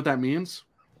because you know what that means?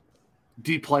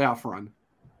 Deep playoff run.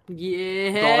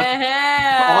 Yeah.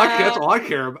 That's all I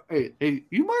care about. Hey,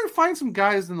 you might find some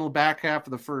guys in the back half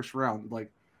of the first round.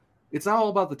 Like, it's not all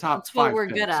about the top 5 That's what we're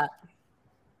picks. good at.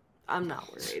 I'm not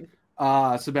worried.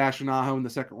 Sebastian Aho in the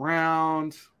second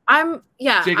round.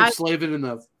 Jacob Slavin in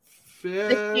the 5th.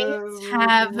 The Kings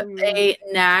have a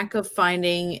knack of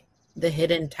finding the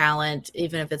hidden talent,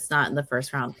 even if it's not in the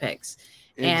first round picks.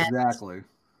 Exactly. And,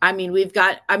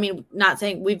 not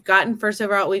saying we've gotten first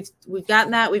overall. We've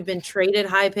gotten that. We've been traded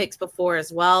high picks before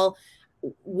as well.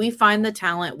 We find the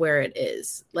talent where it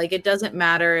is. Like, it doesn't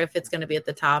matter if it's going to be at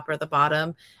the top or the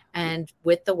bottom. And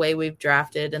with the way we've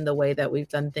drafted and the way that we've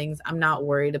done things, I'm not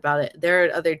worried about it. There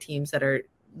are other teams that are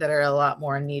a lot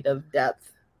more in need of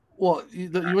depth. Well, you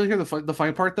want to hear the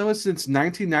funny part, though, is since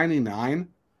 1999,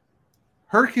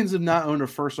 Hurricanes have not owned a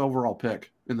first overall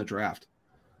pick in the draft.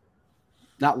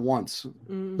 Not once.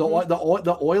 Mm-hmm.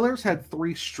 The Oilers had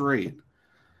 3 straight.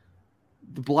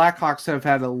 The Blackhawks have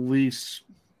had at least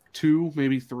 2,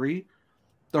 maybe 3.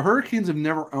 The Hurricanes have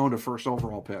never owned a first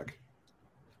overall pick.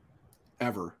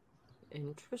 Ever.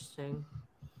 Interesting.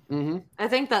 Mm-hmm. I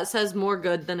think that says more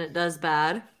good than it does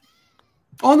bad.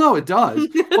 Oh no, it does.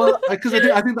 Well, because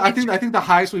I think the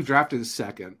highest we've drafted is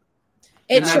second.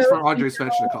 And that's for Andrei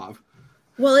Svechnikov.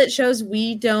 Well, it shows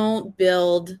we don't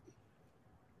build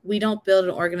an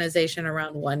organization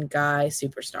around one guy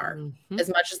superstar. Mm-hmm. As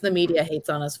much as the media hates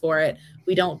on us for it,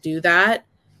 we don't do that.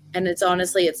 And it's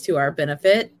to our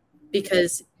benefit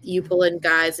because you pull in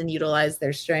guys and utilize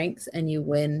their strengths and you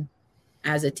win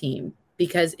as a team.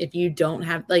 Because if you don't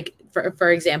have, like, for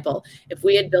example, if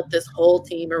we had built this whole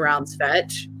team around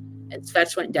Svech and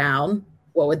Svech went down,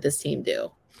 what would this team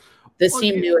do? This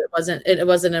team knew it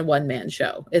wasn't a one-man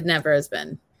show. It never has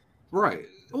been. Right.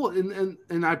 Well,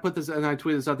 and I put this and I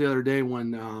tweeted this out the other day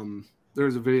when there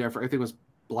was a video, I think it was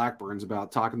Blackburns,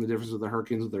 about talking the difference of the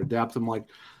Hurricanes with their depth. I'm like,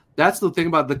 that's the thing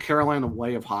about the Carolina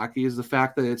way of hockey is the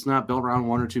fact that it's not built around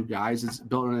 1 or 2 guys. It's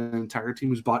built on an entire team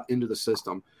who's bought into the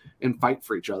system and fight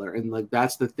for each other. And like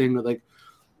that's the thing that like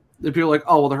the people are like,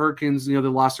 oh well, the Hurricanes, they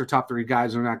lost their top 3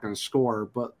 guys, they're not going to score.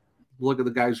 But look at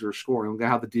the guys who are scoring. Look at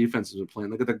how the defense has been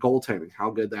playing. Look at the goaltending, how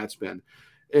good that's been.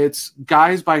 It's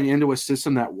guys buying into a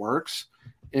system that works.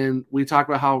 And we talk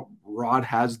about how Rod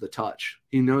has the touch.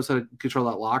 He knows how to control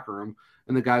that locker room,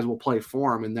 and the guys will play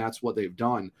for him, and that's what they've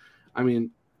done. I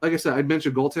mean, like I said, I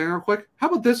mentioned goaltending real quick. How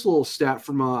about this little stat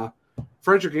from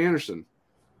Frederick Anderson?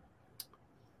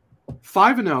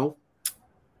 5-0,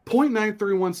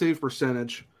 .931 save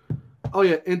percentage. Oh,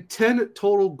 yeah, and 10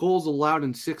 total goals allowed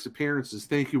in 6 appearances.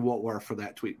 Thank you, Walt, for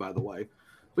that tweet, by the way.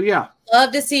 But, yeah.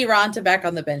 Love to see Ronta back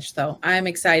on the bench, though. I'm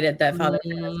excited that Father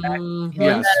is back. Feeling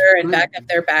better and back up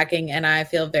their backing, and I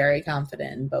feel very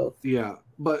confident in both. Yeah,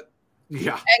 but,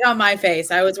 yeah. Egg on my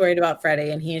face. I was worried about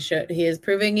Freddie, and he's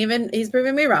proving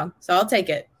me wrong, so I'll take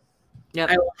it. Yep.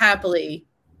 I will happily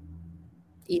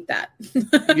eat that.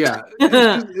 Yeah,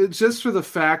 it's just for the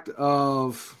fact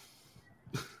of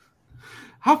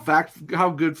how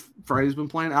good Freddie's been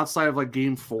playing outside of like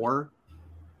game 4.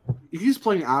 He's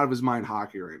playing out of his mind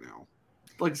hockey right now.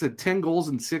 Like I said, 10 goals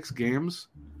in 6 games.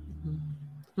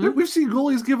 We've seen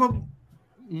goalies give up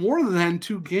more than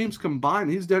 2 games combined.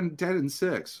 He's done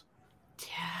 10-6.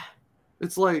 Yeah.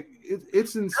 It's like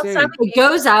it's insane. It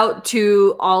goes out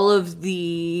to all of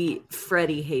the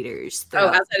Freddie haters.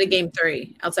 Outside of game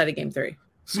 3.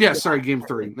 Yeah, sorry, game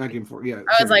 3, not game 4. Yeah,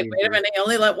 I was like, wait a minute, you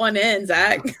only let one in,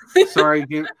 Zach. Sorry,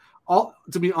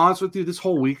 to be honest with you, this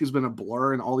whole week has been a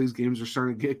blur, and all these games are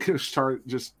starting to start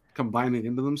just combining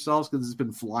into themselves because it's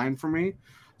been flying for me.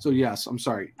 So yes, I'm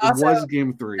sorry. It was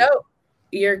game 3. No,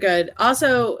 you're good.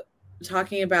 Also,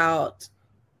 talking about,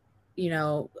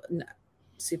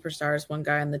 superstars, one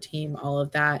guy on the team, all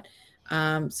of that.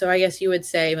 So I guess you would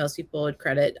say most people would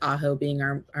credit Aho being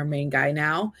our main guy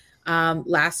now.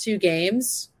 Last 2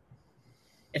 games,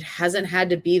 it hasn't had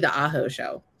to be the Aho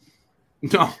show.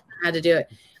 No, had to do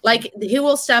it. Like, he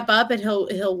will step up and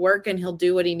he'll work and he'll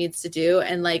do what he needs to do.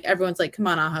 And like, everyone's like, come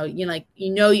on, Aho.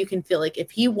 You can feel like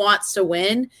if he wants to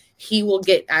win, he will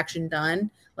get action done.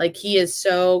 Like, he is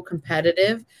so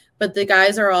competitive, but the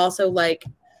guys are also like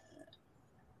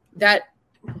that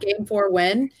game 4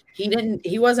 win.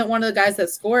 He wasn't one of the guys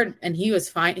that scored, and he was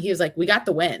fine. He was like, we got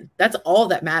the win. That's all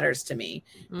that matters to me.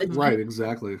 Right.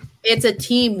 Exactly. It's a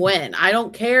team win. I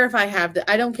don't care if I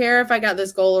don't care if I got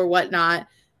this goal or whatnot.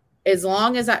 As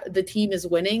long as the team is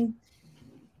winning,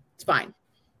 it's fine.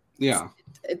 Yeah.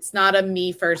 It's not a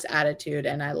me first attitude,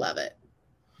 and I love it.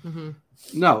 Mm-hmm.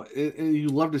 No, you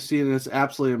love to see it, and it's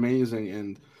absolutely amazing.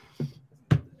 And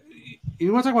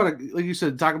you want to talk about, like you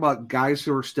said, talk about guys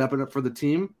who are stepping up for the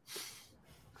team.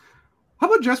 How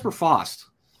about Jesper Fost?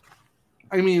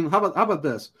 I mean, how about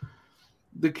this?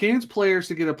 The Canes players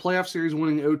to get a playoff series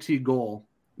winning OT goal.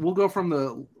 We'll go from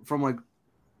like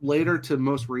later to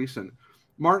most recent.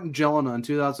 Martin Jelena in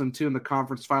 2002 in the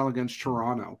conference final against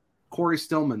Toronto. Corey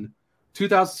Stillman,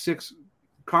 2006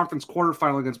 conference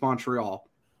quarterfinal against Montreal.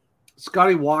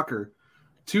 Scotty Walker,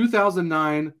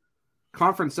 2009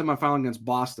 conference semifinal against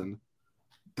Boston.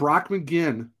 Brock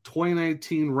McGinn,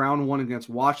 2019 round 1 against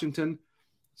Washington.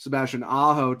 Sebastian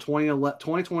Aho,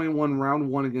 2021 round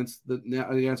 1 against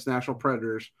Nashville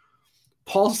Predators.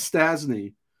 Paul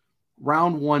Stastny,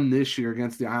 round 1 this year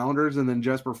against the Islanders, and then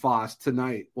Jesper Fost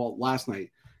last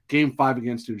night, game 5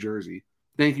 against New Jersey.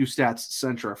 Thank you, Stats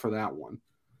Centra, for that one.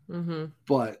 Mm-hmm.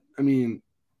 But I mean,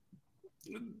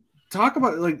 talk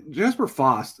about like Jesper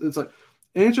Fost. It's like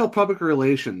NHL public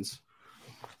relations.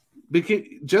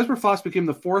 Jesper Fost became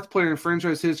the 4th player in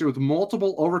franchise history with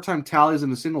multiple overtime tallies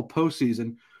in a single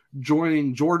postseason,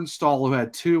 joining Jordan Staal, who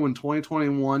had 2 in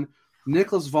 2021,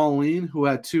 Nicholas Volin, who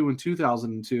had 2 in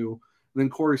 2002, and then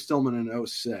Corey Stillman in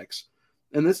 2006.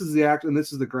 And this is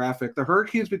the graphic. The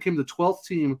Hurricanes became the 12th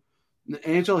team in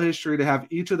NHL history to have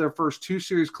each of their first 2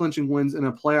 series clinching wins in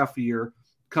a playoff year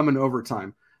come in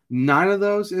overtime. 9 of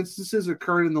those instances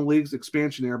occurred in the league's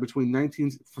expansion era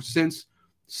since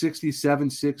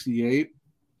 67-68.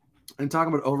 And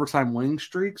talking about overtime winning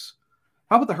streaks,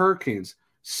 how about the Hurricanes?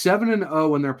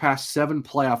 7-0 in their past 7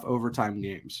 playoff overtime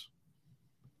games.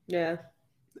 Yeah.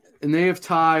 And they have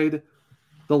tied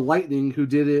the Lightning, who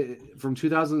did it from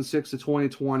 2006 to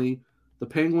 2020, the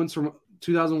Penguins from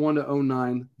 2001 to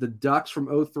 2009, the Ducks from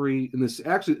 2003, and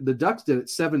the Ducks did it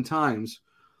 7 times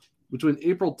between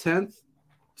April 10th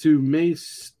to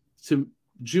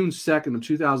June 2nd of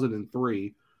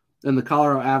 2003. And the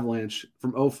Colorado Avalanche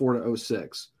from 2004 to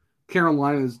 2006.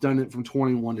 Carolina has done it from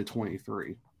 21 to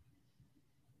 23.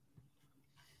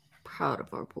 Proud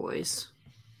of our boys.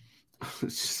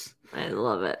 I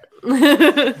love it.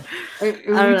 I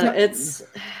don't know. It's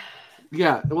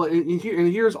well, and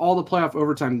here's all the playoff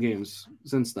overtime games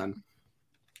since then.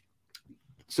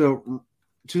 So,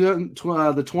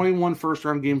 the 21 first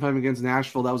round game 5 against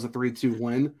Nashville, that was a 3-2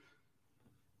 win.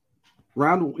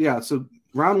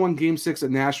 Round 1, game 6 at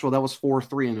Nashville, that was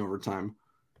 4-3 in overtime.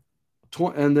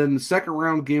 And then the second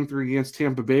round, game 3 against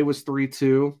Tampa Bay was 3-2.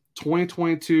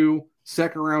 2022,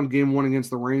 second round, game 1 against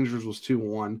the Rangers was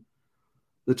 2-1.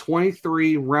 The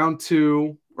 23 round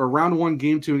 1,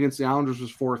 game 2 against the Islanders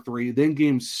was 4-3. Then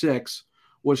game 6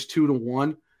 was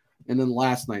 2-1. And then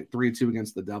last night, 3-2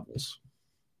 against the Devils.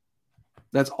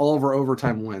 That's all of our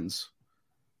overtime wins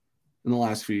in the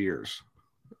last few years.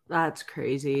 That's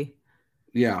crazy.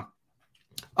 Yeah.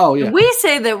 Oh, yeah. We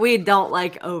say that we don't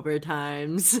like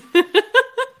overtimes.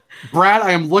 Brad,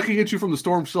 I am looking at you from the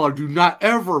storm cellar. Do not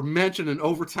ever mention an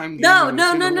overtime game. No.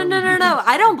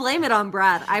 I don't blame it on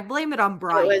Brad. I blame it on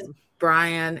Brian. It was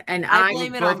Brian, and I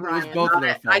blame it on Brian.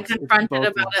 I confronted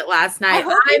about it last night.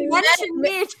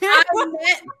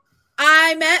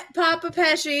 I met Papa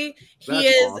Pesci. He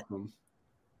is awesome.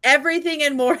 everything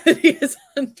and more that he is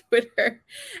on Twitter.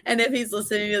 And if he's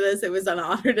listening to this, it was an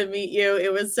honor to meet you.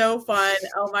 It was so fun.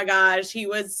 Oh my gosh, he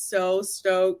was so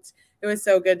stoked. It was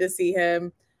so good to see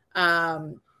him.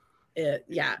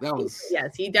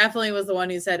 Yes, he definitely was the one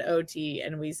who said OT,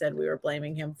 and we said we were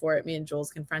blaming him for it. Me and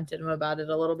Jules confronted him about it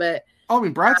a little bit. Oh, I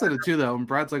mean, Brad said it too, though. And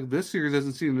Brad's like, this series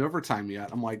hasn't seen an overtime yet.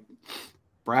 I'm like,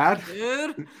 Brad,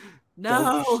 dude,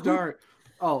 no. Start.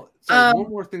 Oh, sorry, one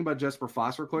more thing about Jesper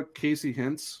Foss real quick. Casey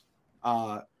Hintz,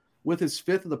 with his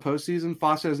 5th of the postseason,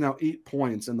 Foss has now 8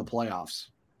 points in the playoffs.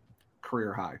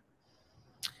 Career high.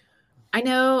 I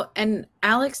know, and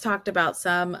Alex talked about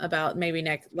maybe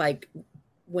next, like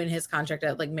when his contract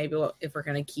out, like maybe if we're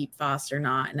going to keep Foss or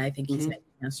not. And I think he's making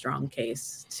a strong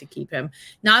case to keep him.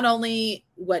 Not only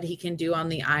what he can do on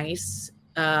the ice,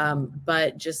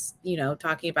 but just,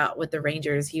 talking about with the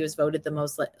Rangers, he was voted the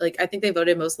most, I think they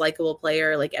voted most likable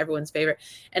player, like everyone's favorite.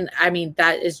 And I mean,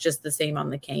 that is just the same on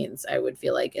the Canes. I would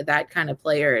feel like that kind of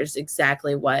player is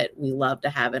exactly what we love to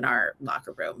have in our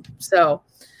locker room. So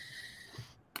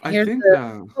I think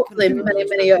hopefully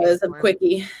many of us have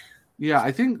quickie. Yeah,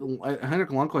 I think Henrik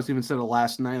Lundqvist even said it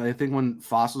last night. I think when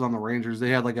Foss was on the Rangers, they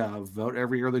had like a vote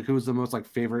every year, like who was the most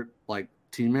favorite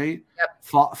teammate.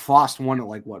 Yep. Foss won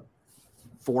it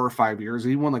 4 or 5 years.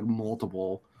 He won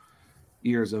multiple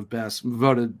years of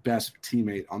voted best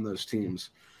teammate on those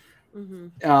teams.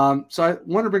 Mm-hmm. So I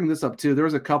want to bring this up too. There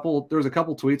was a couple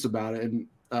tweets about it, and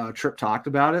Tripp talked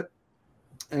about it,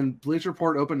 and Bleacher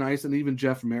Report, Open Ice, and even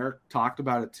Jeff Merrick talked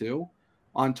about it too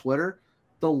on Twitter.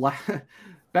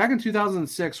 Back in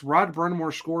 2006, Rod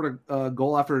Brind'Amour scored a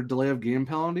goal after a delay of game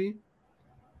penalty,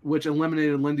 which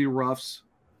eliminated Lindy Ruff's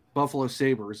Buffalo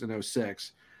Sabres in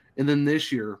 2006. And then this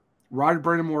year, Rod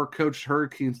Brind'Amour coached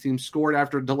Hurricanes team, scored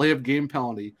after a delay of game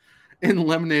penalty, and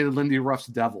eliminated Lindy Ruff's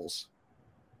Devils.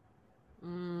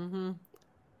 Mm-hmm.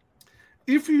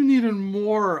 If you needed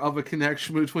more of a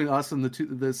connection between us and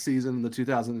this season and the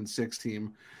 2006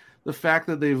 team, the fact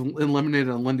that they've eliminated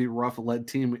a Lindy Ruff-led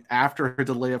team after a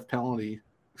delay of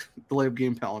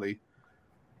game penalty.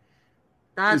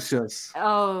 That's just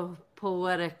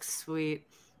poetic sweet.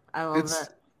 I love it.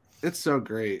 It's so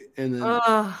great. And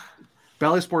then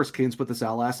Bally Sports Canes put this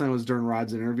out last night. It was during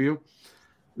Rod's interview.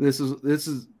 This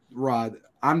is Rod.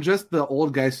 I'm just the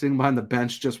old guy sitting behind the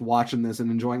bench just watching this and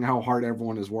enjoying how hard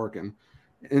everyone is working.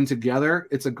 And together,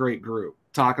 it's a great group.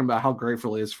 Talking about how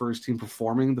grateful he is for his team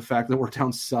performing, the fact that we're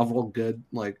down several good,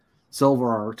 Silver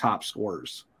are our top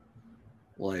scorers.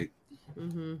 What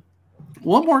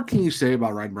more can you say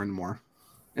about Rod Brind'Amour?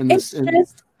 Just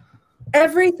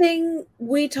everything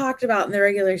we talked about in the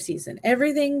regular season,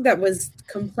 everything that was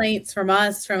complaints from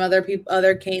us, from other people,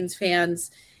 other Canes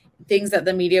fans, things that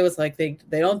the media was like, they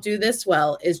don't do this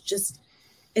well, is just,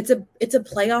 it's a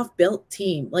playoff built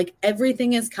team.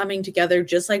 Everything is coming together,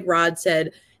 just like Rod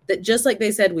said, that just like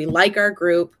they said, we like our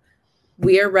group.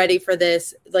 We are ready for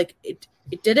this. It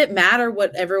didn't matter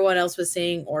what everyone else was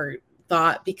saying or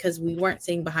thought, because we weren't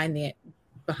seeing behind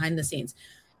the scenes.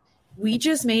 We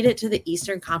just made it to the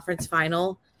Eastern Conference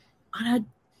Final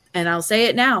and I'll say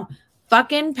it now,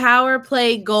 fucking power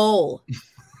play goal.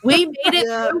 We made it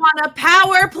on a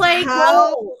power play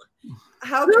goal.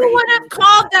 Who would have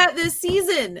called that this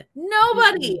season?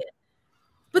 Nobody.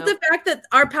 But the fact that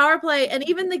our power play, and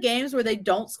even the games where they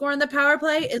don't score in the power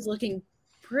play, is looking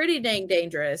pretty dang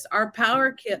dangerous. Our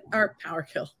power kill.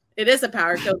 It is a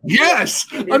power kill. Yes,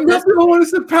 another one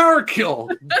is a power kill.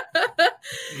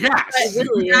 Yes,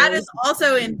 that is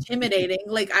also intimidating.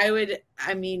 We'll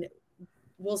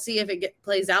see if it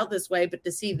plays out this way, but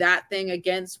to see that thing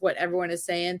against what everyone is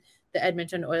saying, the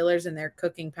Edmonton Oilers and their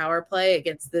cooking power play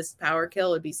against this power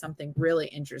kill, would be something really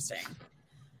interesting.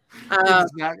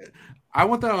 I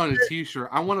want that on a t-shirt.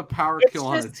 I want a power kill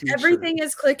on a t-shirt. Everything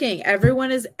is clicking.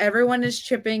 Everyone is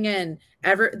chipping in.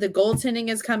 The goaltending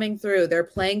is coming through. They're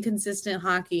playing consistent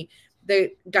hockey.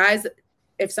 The guys,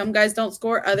 if some guys don't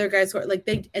score, other guys score.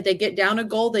 They get down a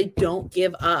goal, they don't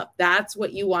give up. That's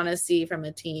what you want to see from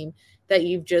a team that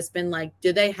you've just been like,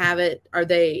 do they have it?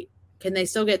 Can they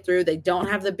still get through? They don't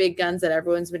have the big guns that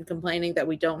everyone's been complaining that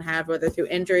we don't have, whether through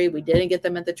injury. We didn't get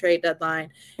them at the trade deadline.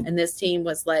 And this team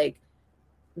was like,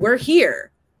 we're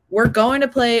here. We're going to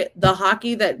play the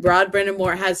hockey that Rod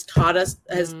Brind'Amour has taught us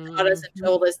and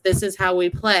told us this is how we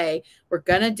play. We're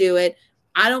going to do it.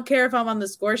 I don't care if I'm on the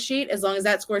score sheet, as long as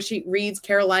that score sheet reads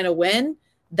Carolina win.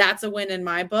 That's a win in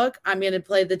my book. I'm going to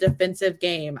play the defensive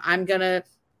game. I'm going to,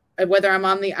 whether I'm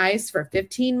on the ice for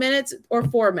 15 minutes or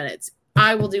 4 minutes,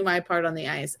 I will do my part on the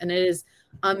ice. And it is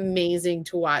amazing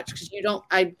to watch, because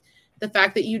the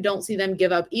fact that you don't see them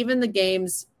give up, even the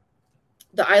games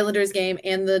the Islanders game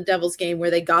and the Devils game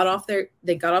where they got off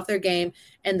their game,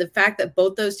 and the fact that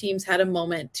both those teams had a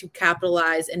moment to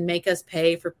capitalize and make us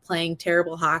pay for playing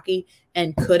terrible hockey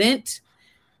and couldn't.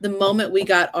 The moment we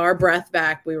got our breath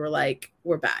back, we were like,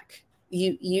 we're back.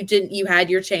 You had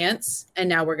your chance, and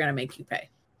now we're going to make you pay.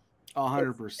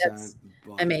 100%.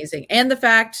 Amazing. And the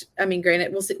fact, I mean,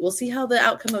 granted, we'll see how the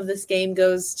outcome of this game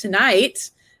goes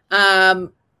tonight.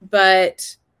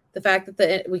 But the fact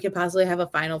that we could possibly have a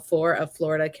Final Four of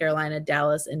Florida, Carolina,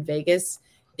 Dallas, and Vegas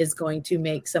is going to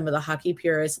make some of the hockey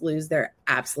purists lose their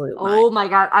absolute mind. Oh my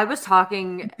God. I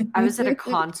was at a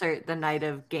concert the night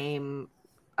of game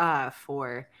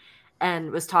 4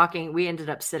 and was talking. We ended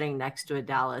up sitting next to a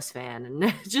Dallas fan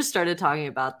and just started talking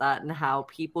about that and how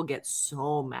people get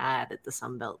so mad at the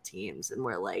Sunbelt teams. And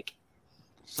we're like,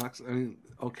 sucks. I mean,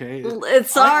 okay.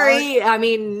 Sorry. I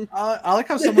like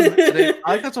how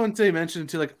someone today mentioned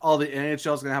too, like, the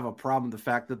NHL is going to have a problem with the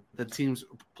fact that the teams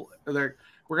we're going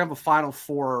to have a Final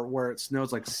Four where it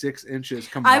snows like 6 inches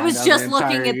combined. I was just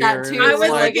looking at that too. I was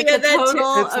looking at that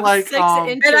too. It's like 6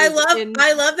 inches. And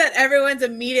I love that everyone's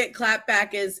immediate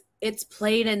clapback is, it's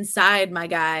played inside, my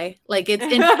guy. Like, it's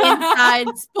inside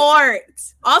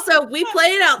sports. Also, we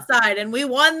played outside and we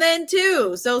won then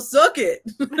too. So suck it.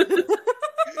 The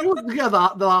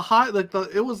high,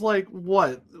 it was like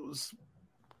what? It was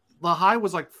the high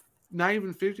was like not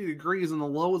even 50 degrees and the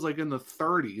low was like in the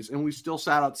 30s, and we still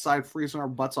sat outside freezing our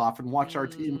butts off and watched our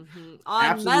team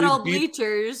on metal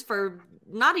bleachers for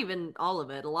not even all of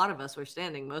it. A lot of us were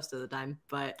standing most of the time,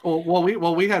 but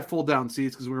we had full down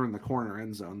seats because we were in the corner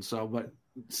end zone. So, but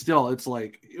still, it was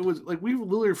like we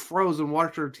literally froze and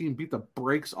watched our team beat the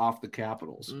brakes off the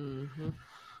Capitals. Mm-hmm.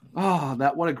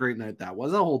 Oh, what a great night that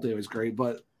was. That whole day was great,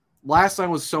 but last night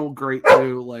was so great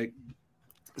too. Like,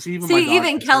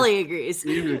 even Kelly agrees.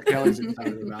 Even Kelly's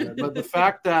excited about it. But the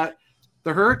fact that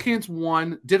the Hurricanes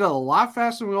won, did it a lot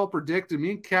faster than we all predicted.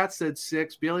 Me and Kat said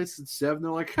 6, Bailey said 7.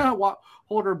 They're like,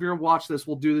 hold our beer, watch this.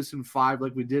 We'll do this in 5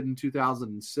 like we did in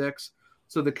 2006.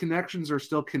 So the connections are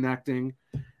still connecting.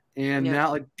 And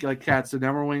now, like Kat said,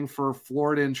 now we're waiting for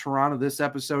Florida and Toronto. This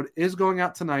episode is going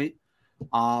out tonight.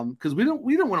 Because we don't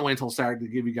want to wait until Saturday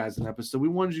to give you guys an episode. We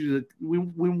wanted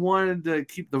to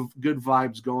keep the good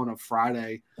vibes going on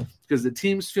Friday because the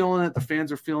team's feeling it, the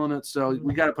fans are feeling it. So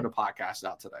we got to put a podcast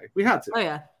out today. We had to. Oh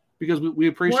yeah. Because we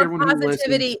appreciate more everyone who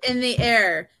positivity in the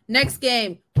air. Next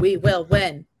game, we will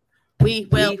win. We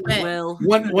will win.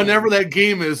 Whenever that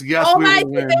game is, yes, we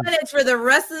will win. Minutes for the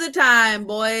rest of the time,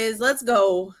 boys. Let's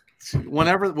go.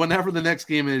 Whenever the next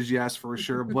game is, yes, for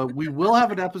sure. But we will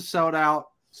have an episode out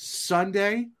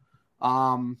Sunday.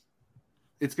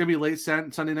 It's gonna be late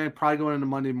Sunday night, probably going into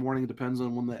Monday morning. It depends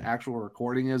on when the actual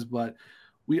recording is, but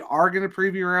we are gonna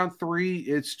preview round 3.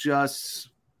 It's just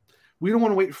we don't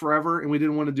want to wait forever, and we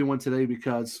didn't want to do one today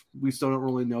because we still don't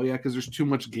really know yet because there's too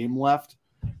much game left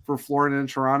for Florida and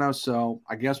Toronto. So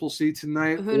I guess we'll see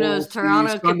tonight. Who knows?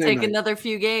 Toronto could take another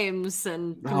few games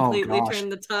and completely turn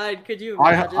the tide. Could you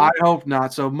imagine? I hope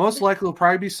not. So most likely it'll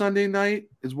probably be Sunday night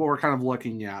is what we're kind of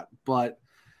looking at, but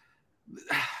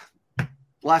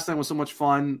last night was so much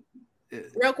fun.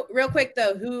 Real quick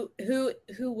though, who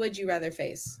would you rather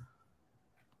face?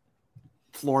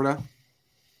 Florida.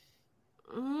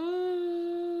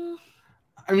 I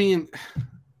mean,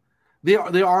 they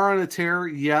are on a tear,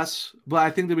 yes, but I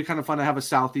think that'd be kind of fun to have a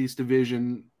Southeast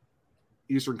Division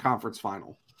Eastern Conference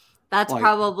final. That's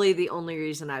probably the only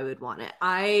reason I would want it.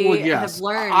 Have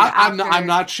learned. I'm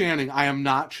not chanting. I am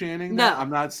not chanting. No, I'm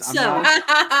not.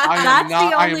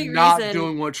 I am not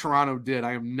doing what Toronto did.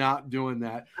 I am not doing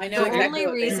that. I know the only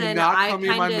reason. Do not come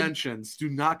in my mentions. Do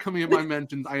not come in my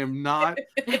mentions. I am not.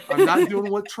 I'm not doing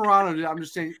what Toronto did. I'm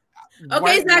just saying.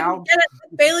 Okay, Zach, now,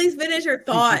 Bailey's finish her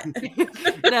thought.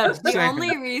 No, the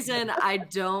only reason I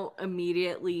don't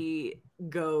immediately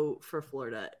go for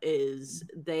Florida is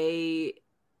they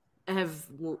have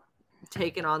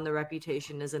taken on the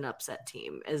reputation as an upset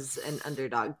team, as an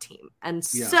underdog team. And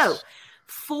so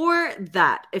for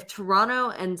that, if Toronto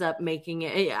ends up making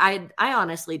it, I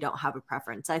honestly don't have a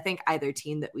preference. I think either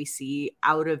team that we see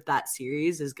out of that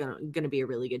series is going to be a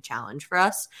really good challenge for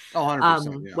us.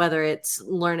 100%, whether it's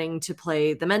learning to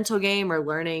play the mental game or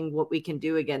learning what we can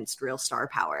do against real star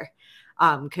power.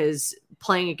 Because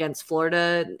playing against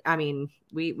Florida, I mean,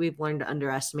 we've learned to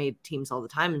underestimate teams all the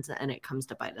time, and it comes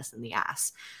to bite us in the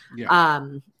ass. Yeah.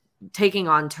 Taking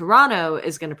on Toronto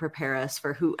is going to prepare us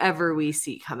for whoever we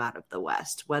see come out of the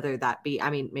West, whether that be,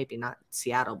 I mean, maybe not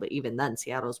Seattle, but even then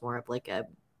Seattle's more of like a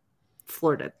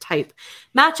Florida type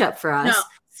matchup for us. No,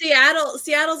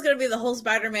 Seattle's gonna be the whole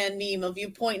Spider-Man meme of you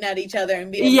pointing at each other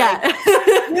and being like,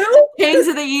 Canes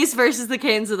of the East versus the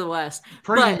Canes of the West.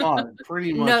 Pretty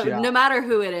much. No matter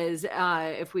who it is,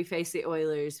 if we face the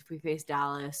Oilers, if we face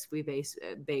Dallas, we face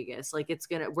Vegas, like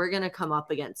we're gonna come up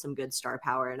against some good star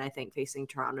power, and I think facing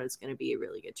Toronto is gonna be a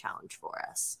really good challenge for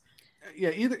us.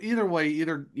 Yeah, either way,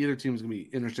 either team's gonna be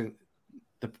interesting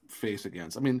to face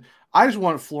against. I mean, I just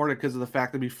want Florida because of the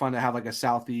fact it'd be fun to have like a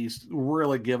Southeast,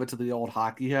 really give it to the old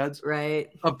hockey heads, right?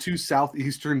 Of two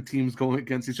Southeastern teams going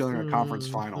against each other in a conference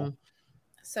final.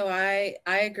 So I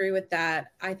agree with that.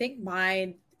 I think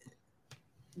my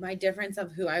difference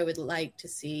of who I would like to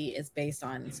see is based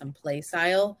on some play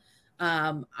style.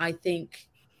 I think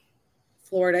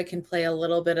Florida can play a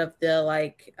little bit of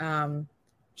the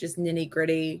just nitty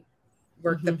gritty,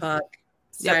 work the puck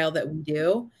style that we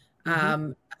do.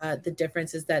 The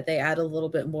difference is that they add a little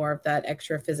bit more of that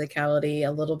extra physicality,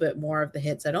 a little bit more of the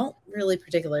hits I don't really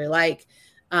particularly like.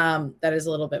 That is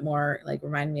a little bit more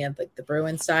remind me of like the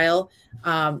Bruin style.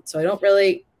 So I don't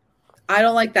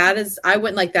like that I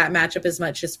wouldn't like that matchup as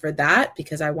much just for that,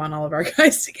 because I want all of our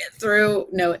guys to get through,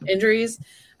 no injuries.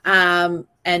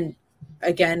 And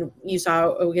again, you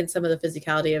saw against some of the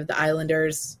physicality of the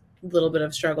Islanders, a little bit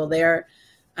of struggle there.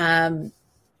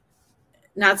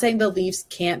 Not saying the Leafs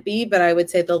can't be, but I would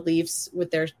say the Leafs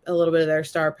with a little bit of their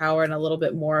star power and a little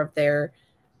bit more of their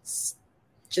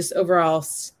just overall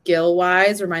skill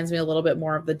wise reminds me a little bit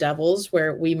more of the Devils,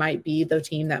 where we might be the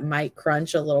team that might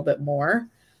crunch a little bit more.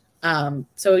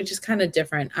 So it's just kind of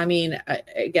different. I mean,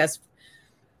 I guess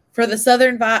for the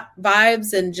Southern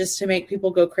vibes and just to make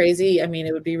people go crazy, I mean,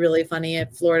 it would be really funny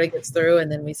if Florida gets through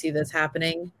and then we see this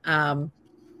happening.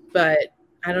 But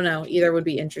I don't know, either would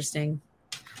be interesting.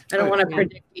 I don't want to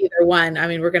predict either one. I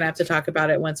mean, we're going to have to talk about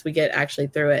it once we get actually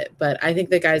through it. But I think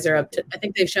the guys are I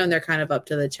think they've shown they're kind of up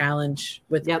to the challenge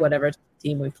with whatever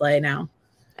team we play now.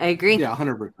 I agree. Yeah,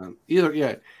 100%.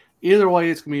 Either way,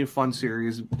 it's going to be a fun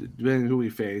series, depending on who we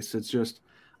face. It's just,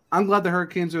 I'm glad the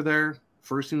Hurricanes are there.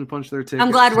 First team to punch their ticket. I'm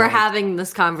glad we're having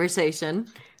this conversation,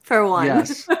 for one.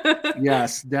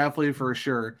 Yes, definitely, for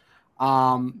sure.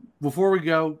 Before we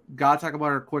go, gotta talk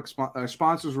about our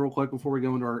sponsors real quick before we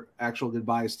go into our actual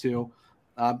goodbyes too.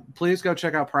 Please go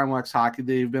check out Primal X Hockey.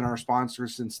 They've been our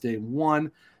sponsors since day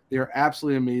one. They are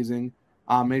absolutely amazing.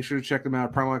 Make sure to check them out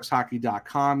at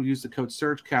primalxhockey.com. Use the code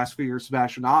SEARCHCAST for your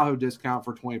Sebastian Aho discount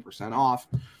for 20% off.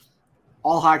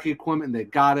 All hockey equipment, they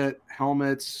got it.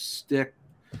 Helmets, stick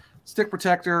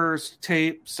protectors,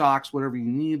 tape, socks, whatever you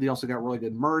need. They also got really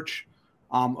good merch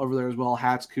over there as well.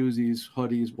 Hats, koozies,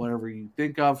 hoodies, whatever you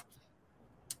think of.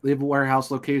 They have a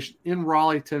warehouse location in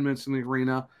Raleigh, 10 minutes from the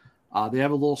arena. They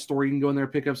have a little store. You can go in there,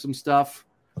 pick up some stuff.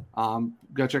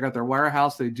 Go check out their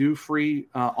warehouse. They do free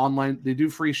online. They do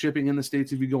free shipping in the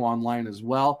States if you go online as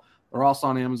well. They're also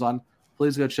on Amazon.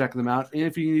 Please go check them out. And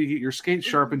if you need to get your skates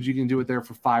sharpened, you can do it there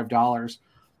for $5.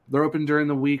 They're open during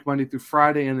the week, Monday through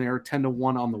Friday, and they're 10 to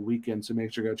 1 on the weekend. So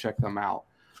make sure to go check them out.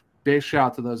 Big shout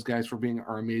out to those guys for being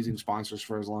our amazing sponsors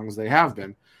for as long as they have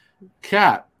been.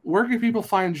 Kat, where can people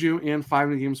find you and 5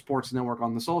 in a Game Sports Network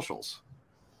on the socials?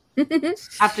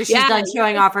 After she's done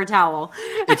showing off her towel.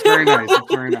 It's very nice.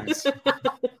 It's very nice.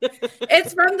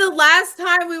 It's from the last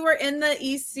time we were in the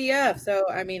ECF. So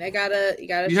I mean, you gotta show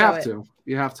it. You have to.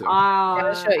 You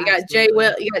gotta show it.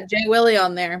 You got Jay Willie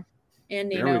on there. And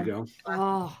there we go.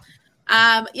 Oh.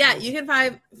 Yeah, you can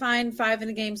find 5 in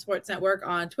a Game Sports Network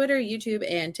on Twitter, YouTube,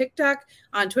 and TikTok.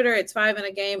 On Twitter, it's 5 in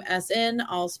a Game SN,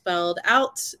 all spelled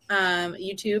out.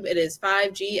 YouTube, it is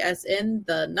 5GSN,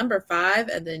 the number 5,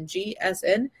 and then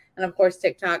GSN. And of course,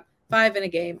 TikTok, 5 in a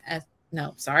Game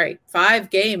 5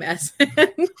 Game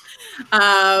SN.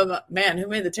 Man, who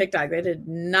made the TikTok? They did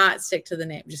not stick to the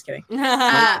name. Just kidding.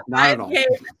 Not at all.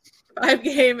 5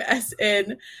 Game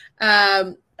SN.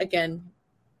 Again,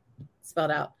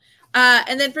 spelled out.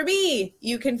 And then for me,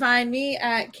 you can find me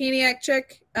at Caniac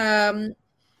Chick,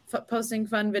 posting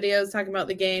fun videos, talking about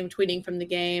the game, tweeting from the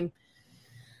game,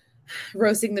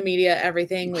 roasting the media,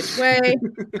 everything which way.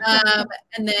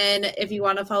 And then if you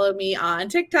want to follow me on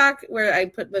TikTok, where I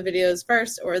put my videos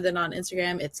first, or then on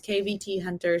Instagram, it's KVT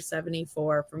Hunter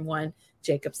 74 from one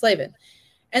Jacob Slavin.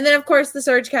 And then of course the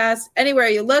Surgecast, anywhere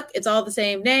you look, it's all the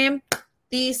same name.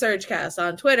 The Surgecast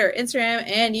on Twitter, Instagram,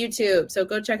 and YouTube. So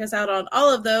go check us out on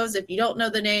all of those. If you don't know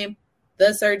the name, the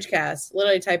Surgecast,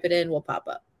 literally type it in, we'll pop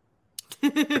up.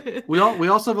 We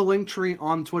also have a link tree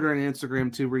on Twitter and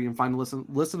Instagram too, where you can find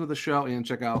listen to the show and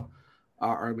check out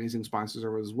our amazing sponsors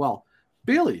over as well.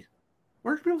 Bailey,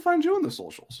 where can people find you on the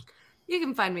socials? You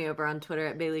can find me over on Twitter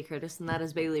at Bailey Curtis, and that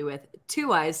is Bailey with 2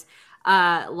 Y's.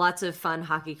 Lots of fun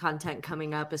hockey content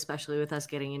coming up, especially with us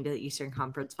getting into the Eastern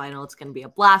Conference Final. It's going to be a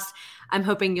blast. I'm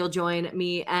hoping you'll join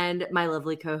me and my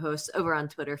lovely co-hosts over on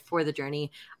Twitter for the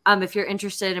journey. If you're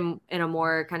interested in a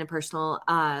more kind of personal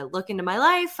look into my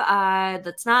life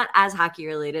that's not as hockey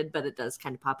related, but it does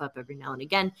kind of pop up every now and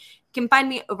again, you can find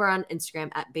me over on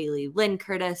Instagram at Bailey Lynn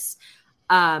Curtis.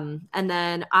 And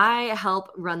then I help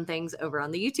run things over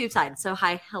on the YouTube side. So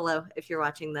hello, if you're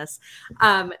watching this.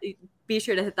 Be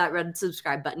sure to hit that red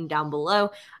subscribe button down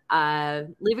below.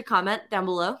 Leave a comment down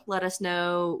below. Let us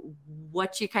know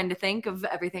what you kind of think of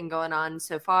everything going on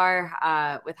so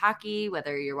far with hockey,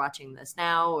 whether you're watching this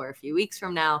now or a few weeks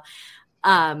from now.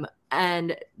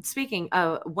 And speaking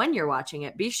of when you're watching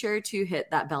it, be sure to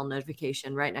hit that bell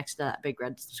notification right next to that big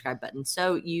red subscribe button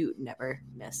so you never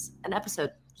miss an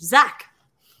episode. Zach.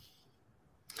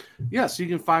 Yes, you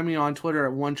can find me on Twitter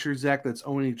at OneTrueZach. That's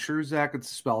only TrueZach. It's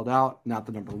spelled out, not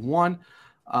the number 1.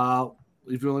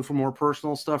 If you're looking for more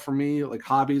personal stuff from me, like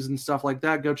hobbies and stuff like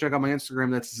that, go check out my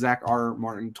Instagram. That's Zach R.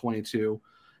 Martin 22.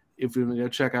 If you want to go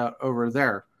check out over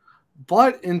there.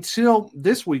 But until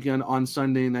this weekend on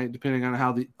Sunday night, depending on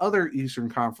how the other Eastern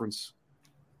Conference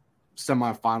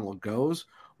semifinal goes,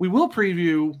 we will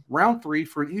preview round 3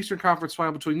 for an Eastern Conference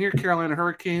final between your Carolina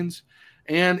Hurricanes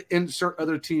and insert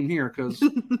other team here because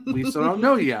we still don't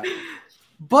know yet.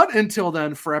 But until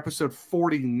then, for episode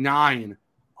 49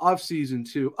 of season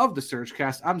 2 of the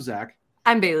Surgecast, I'm Zach.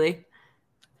 I'm Bailey.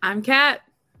 I'm Kat.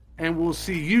 And we'll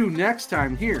see you next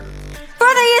time here for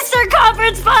the Eastern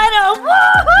Conference Final.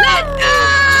 Woo-hoo! Let's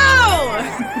go!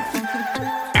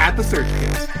 At the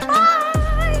Surgecast.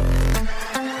 Bye.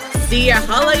 See ya.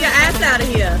 Holla your ass out of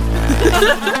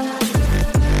here.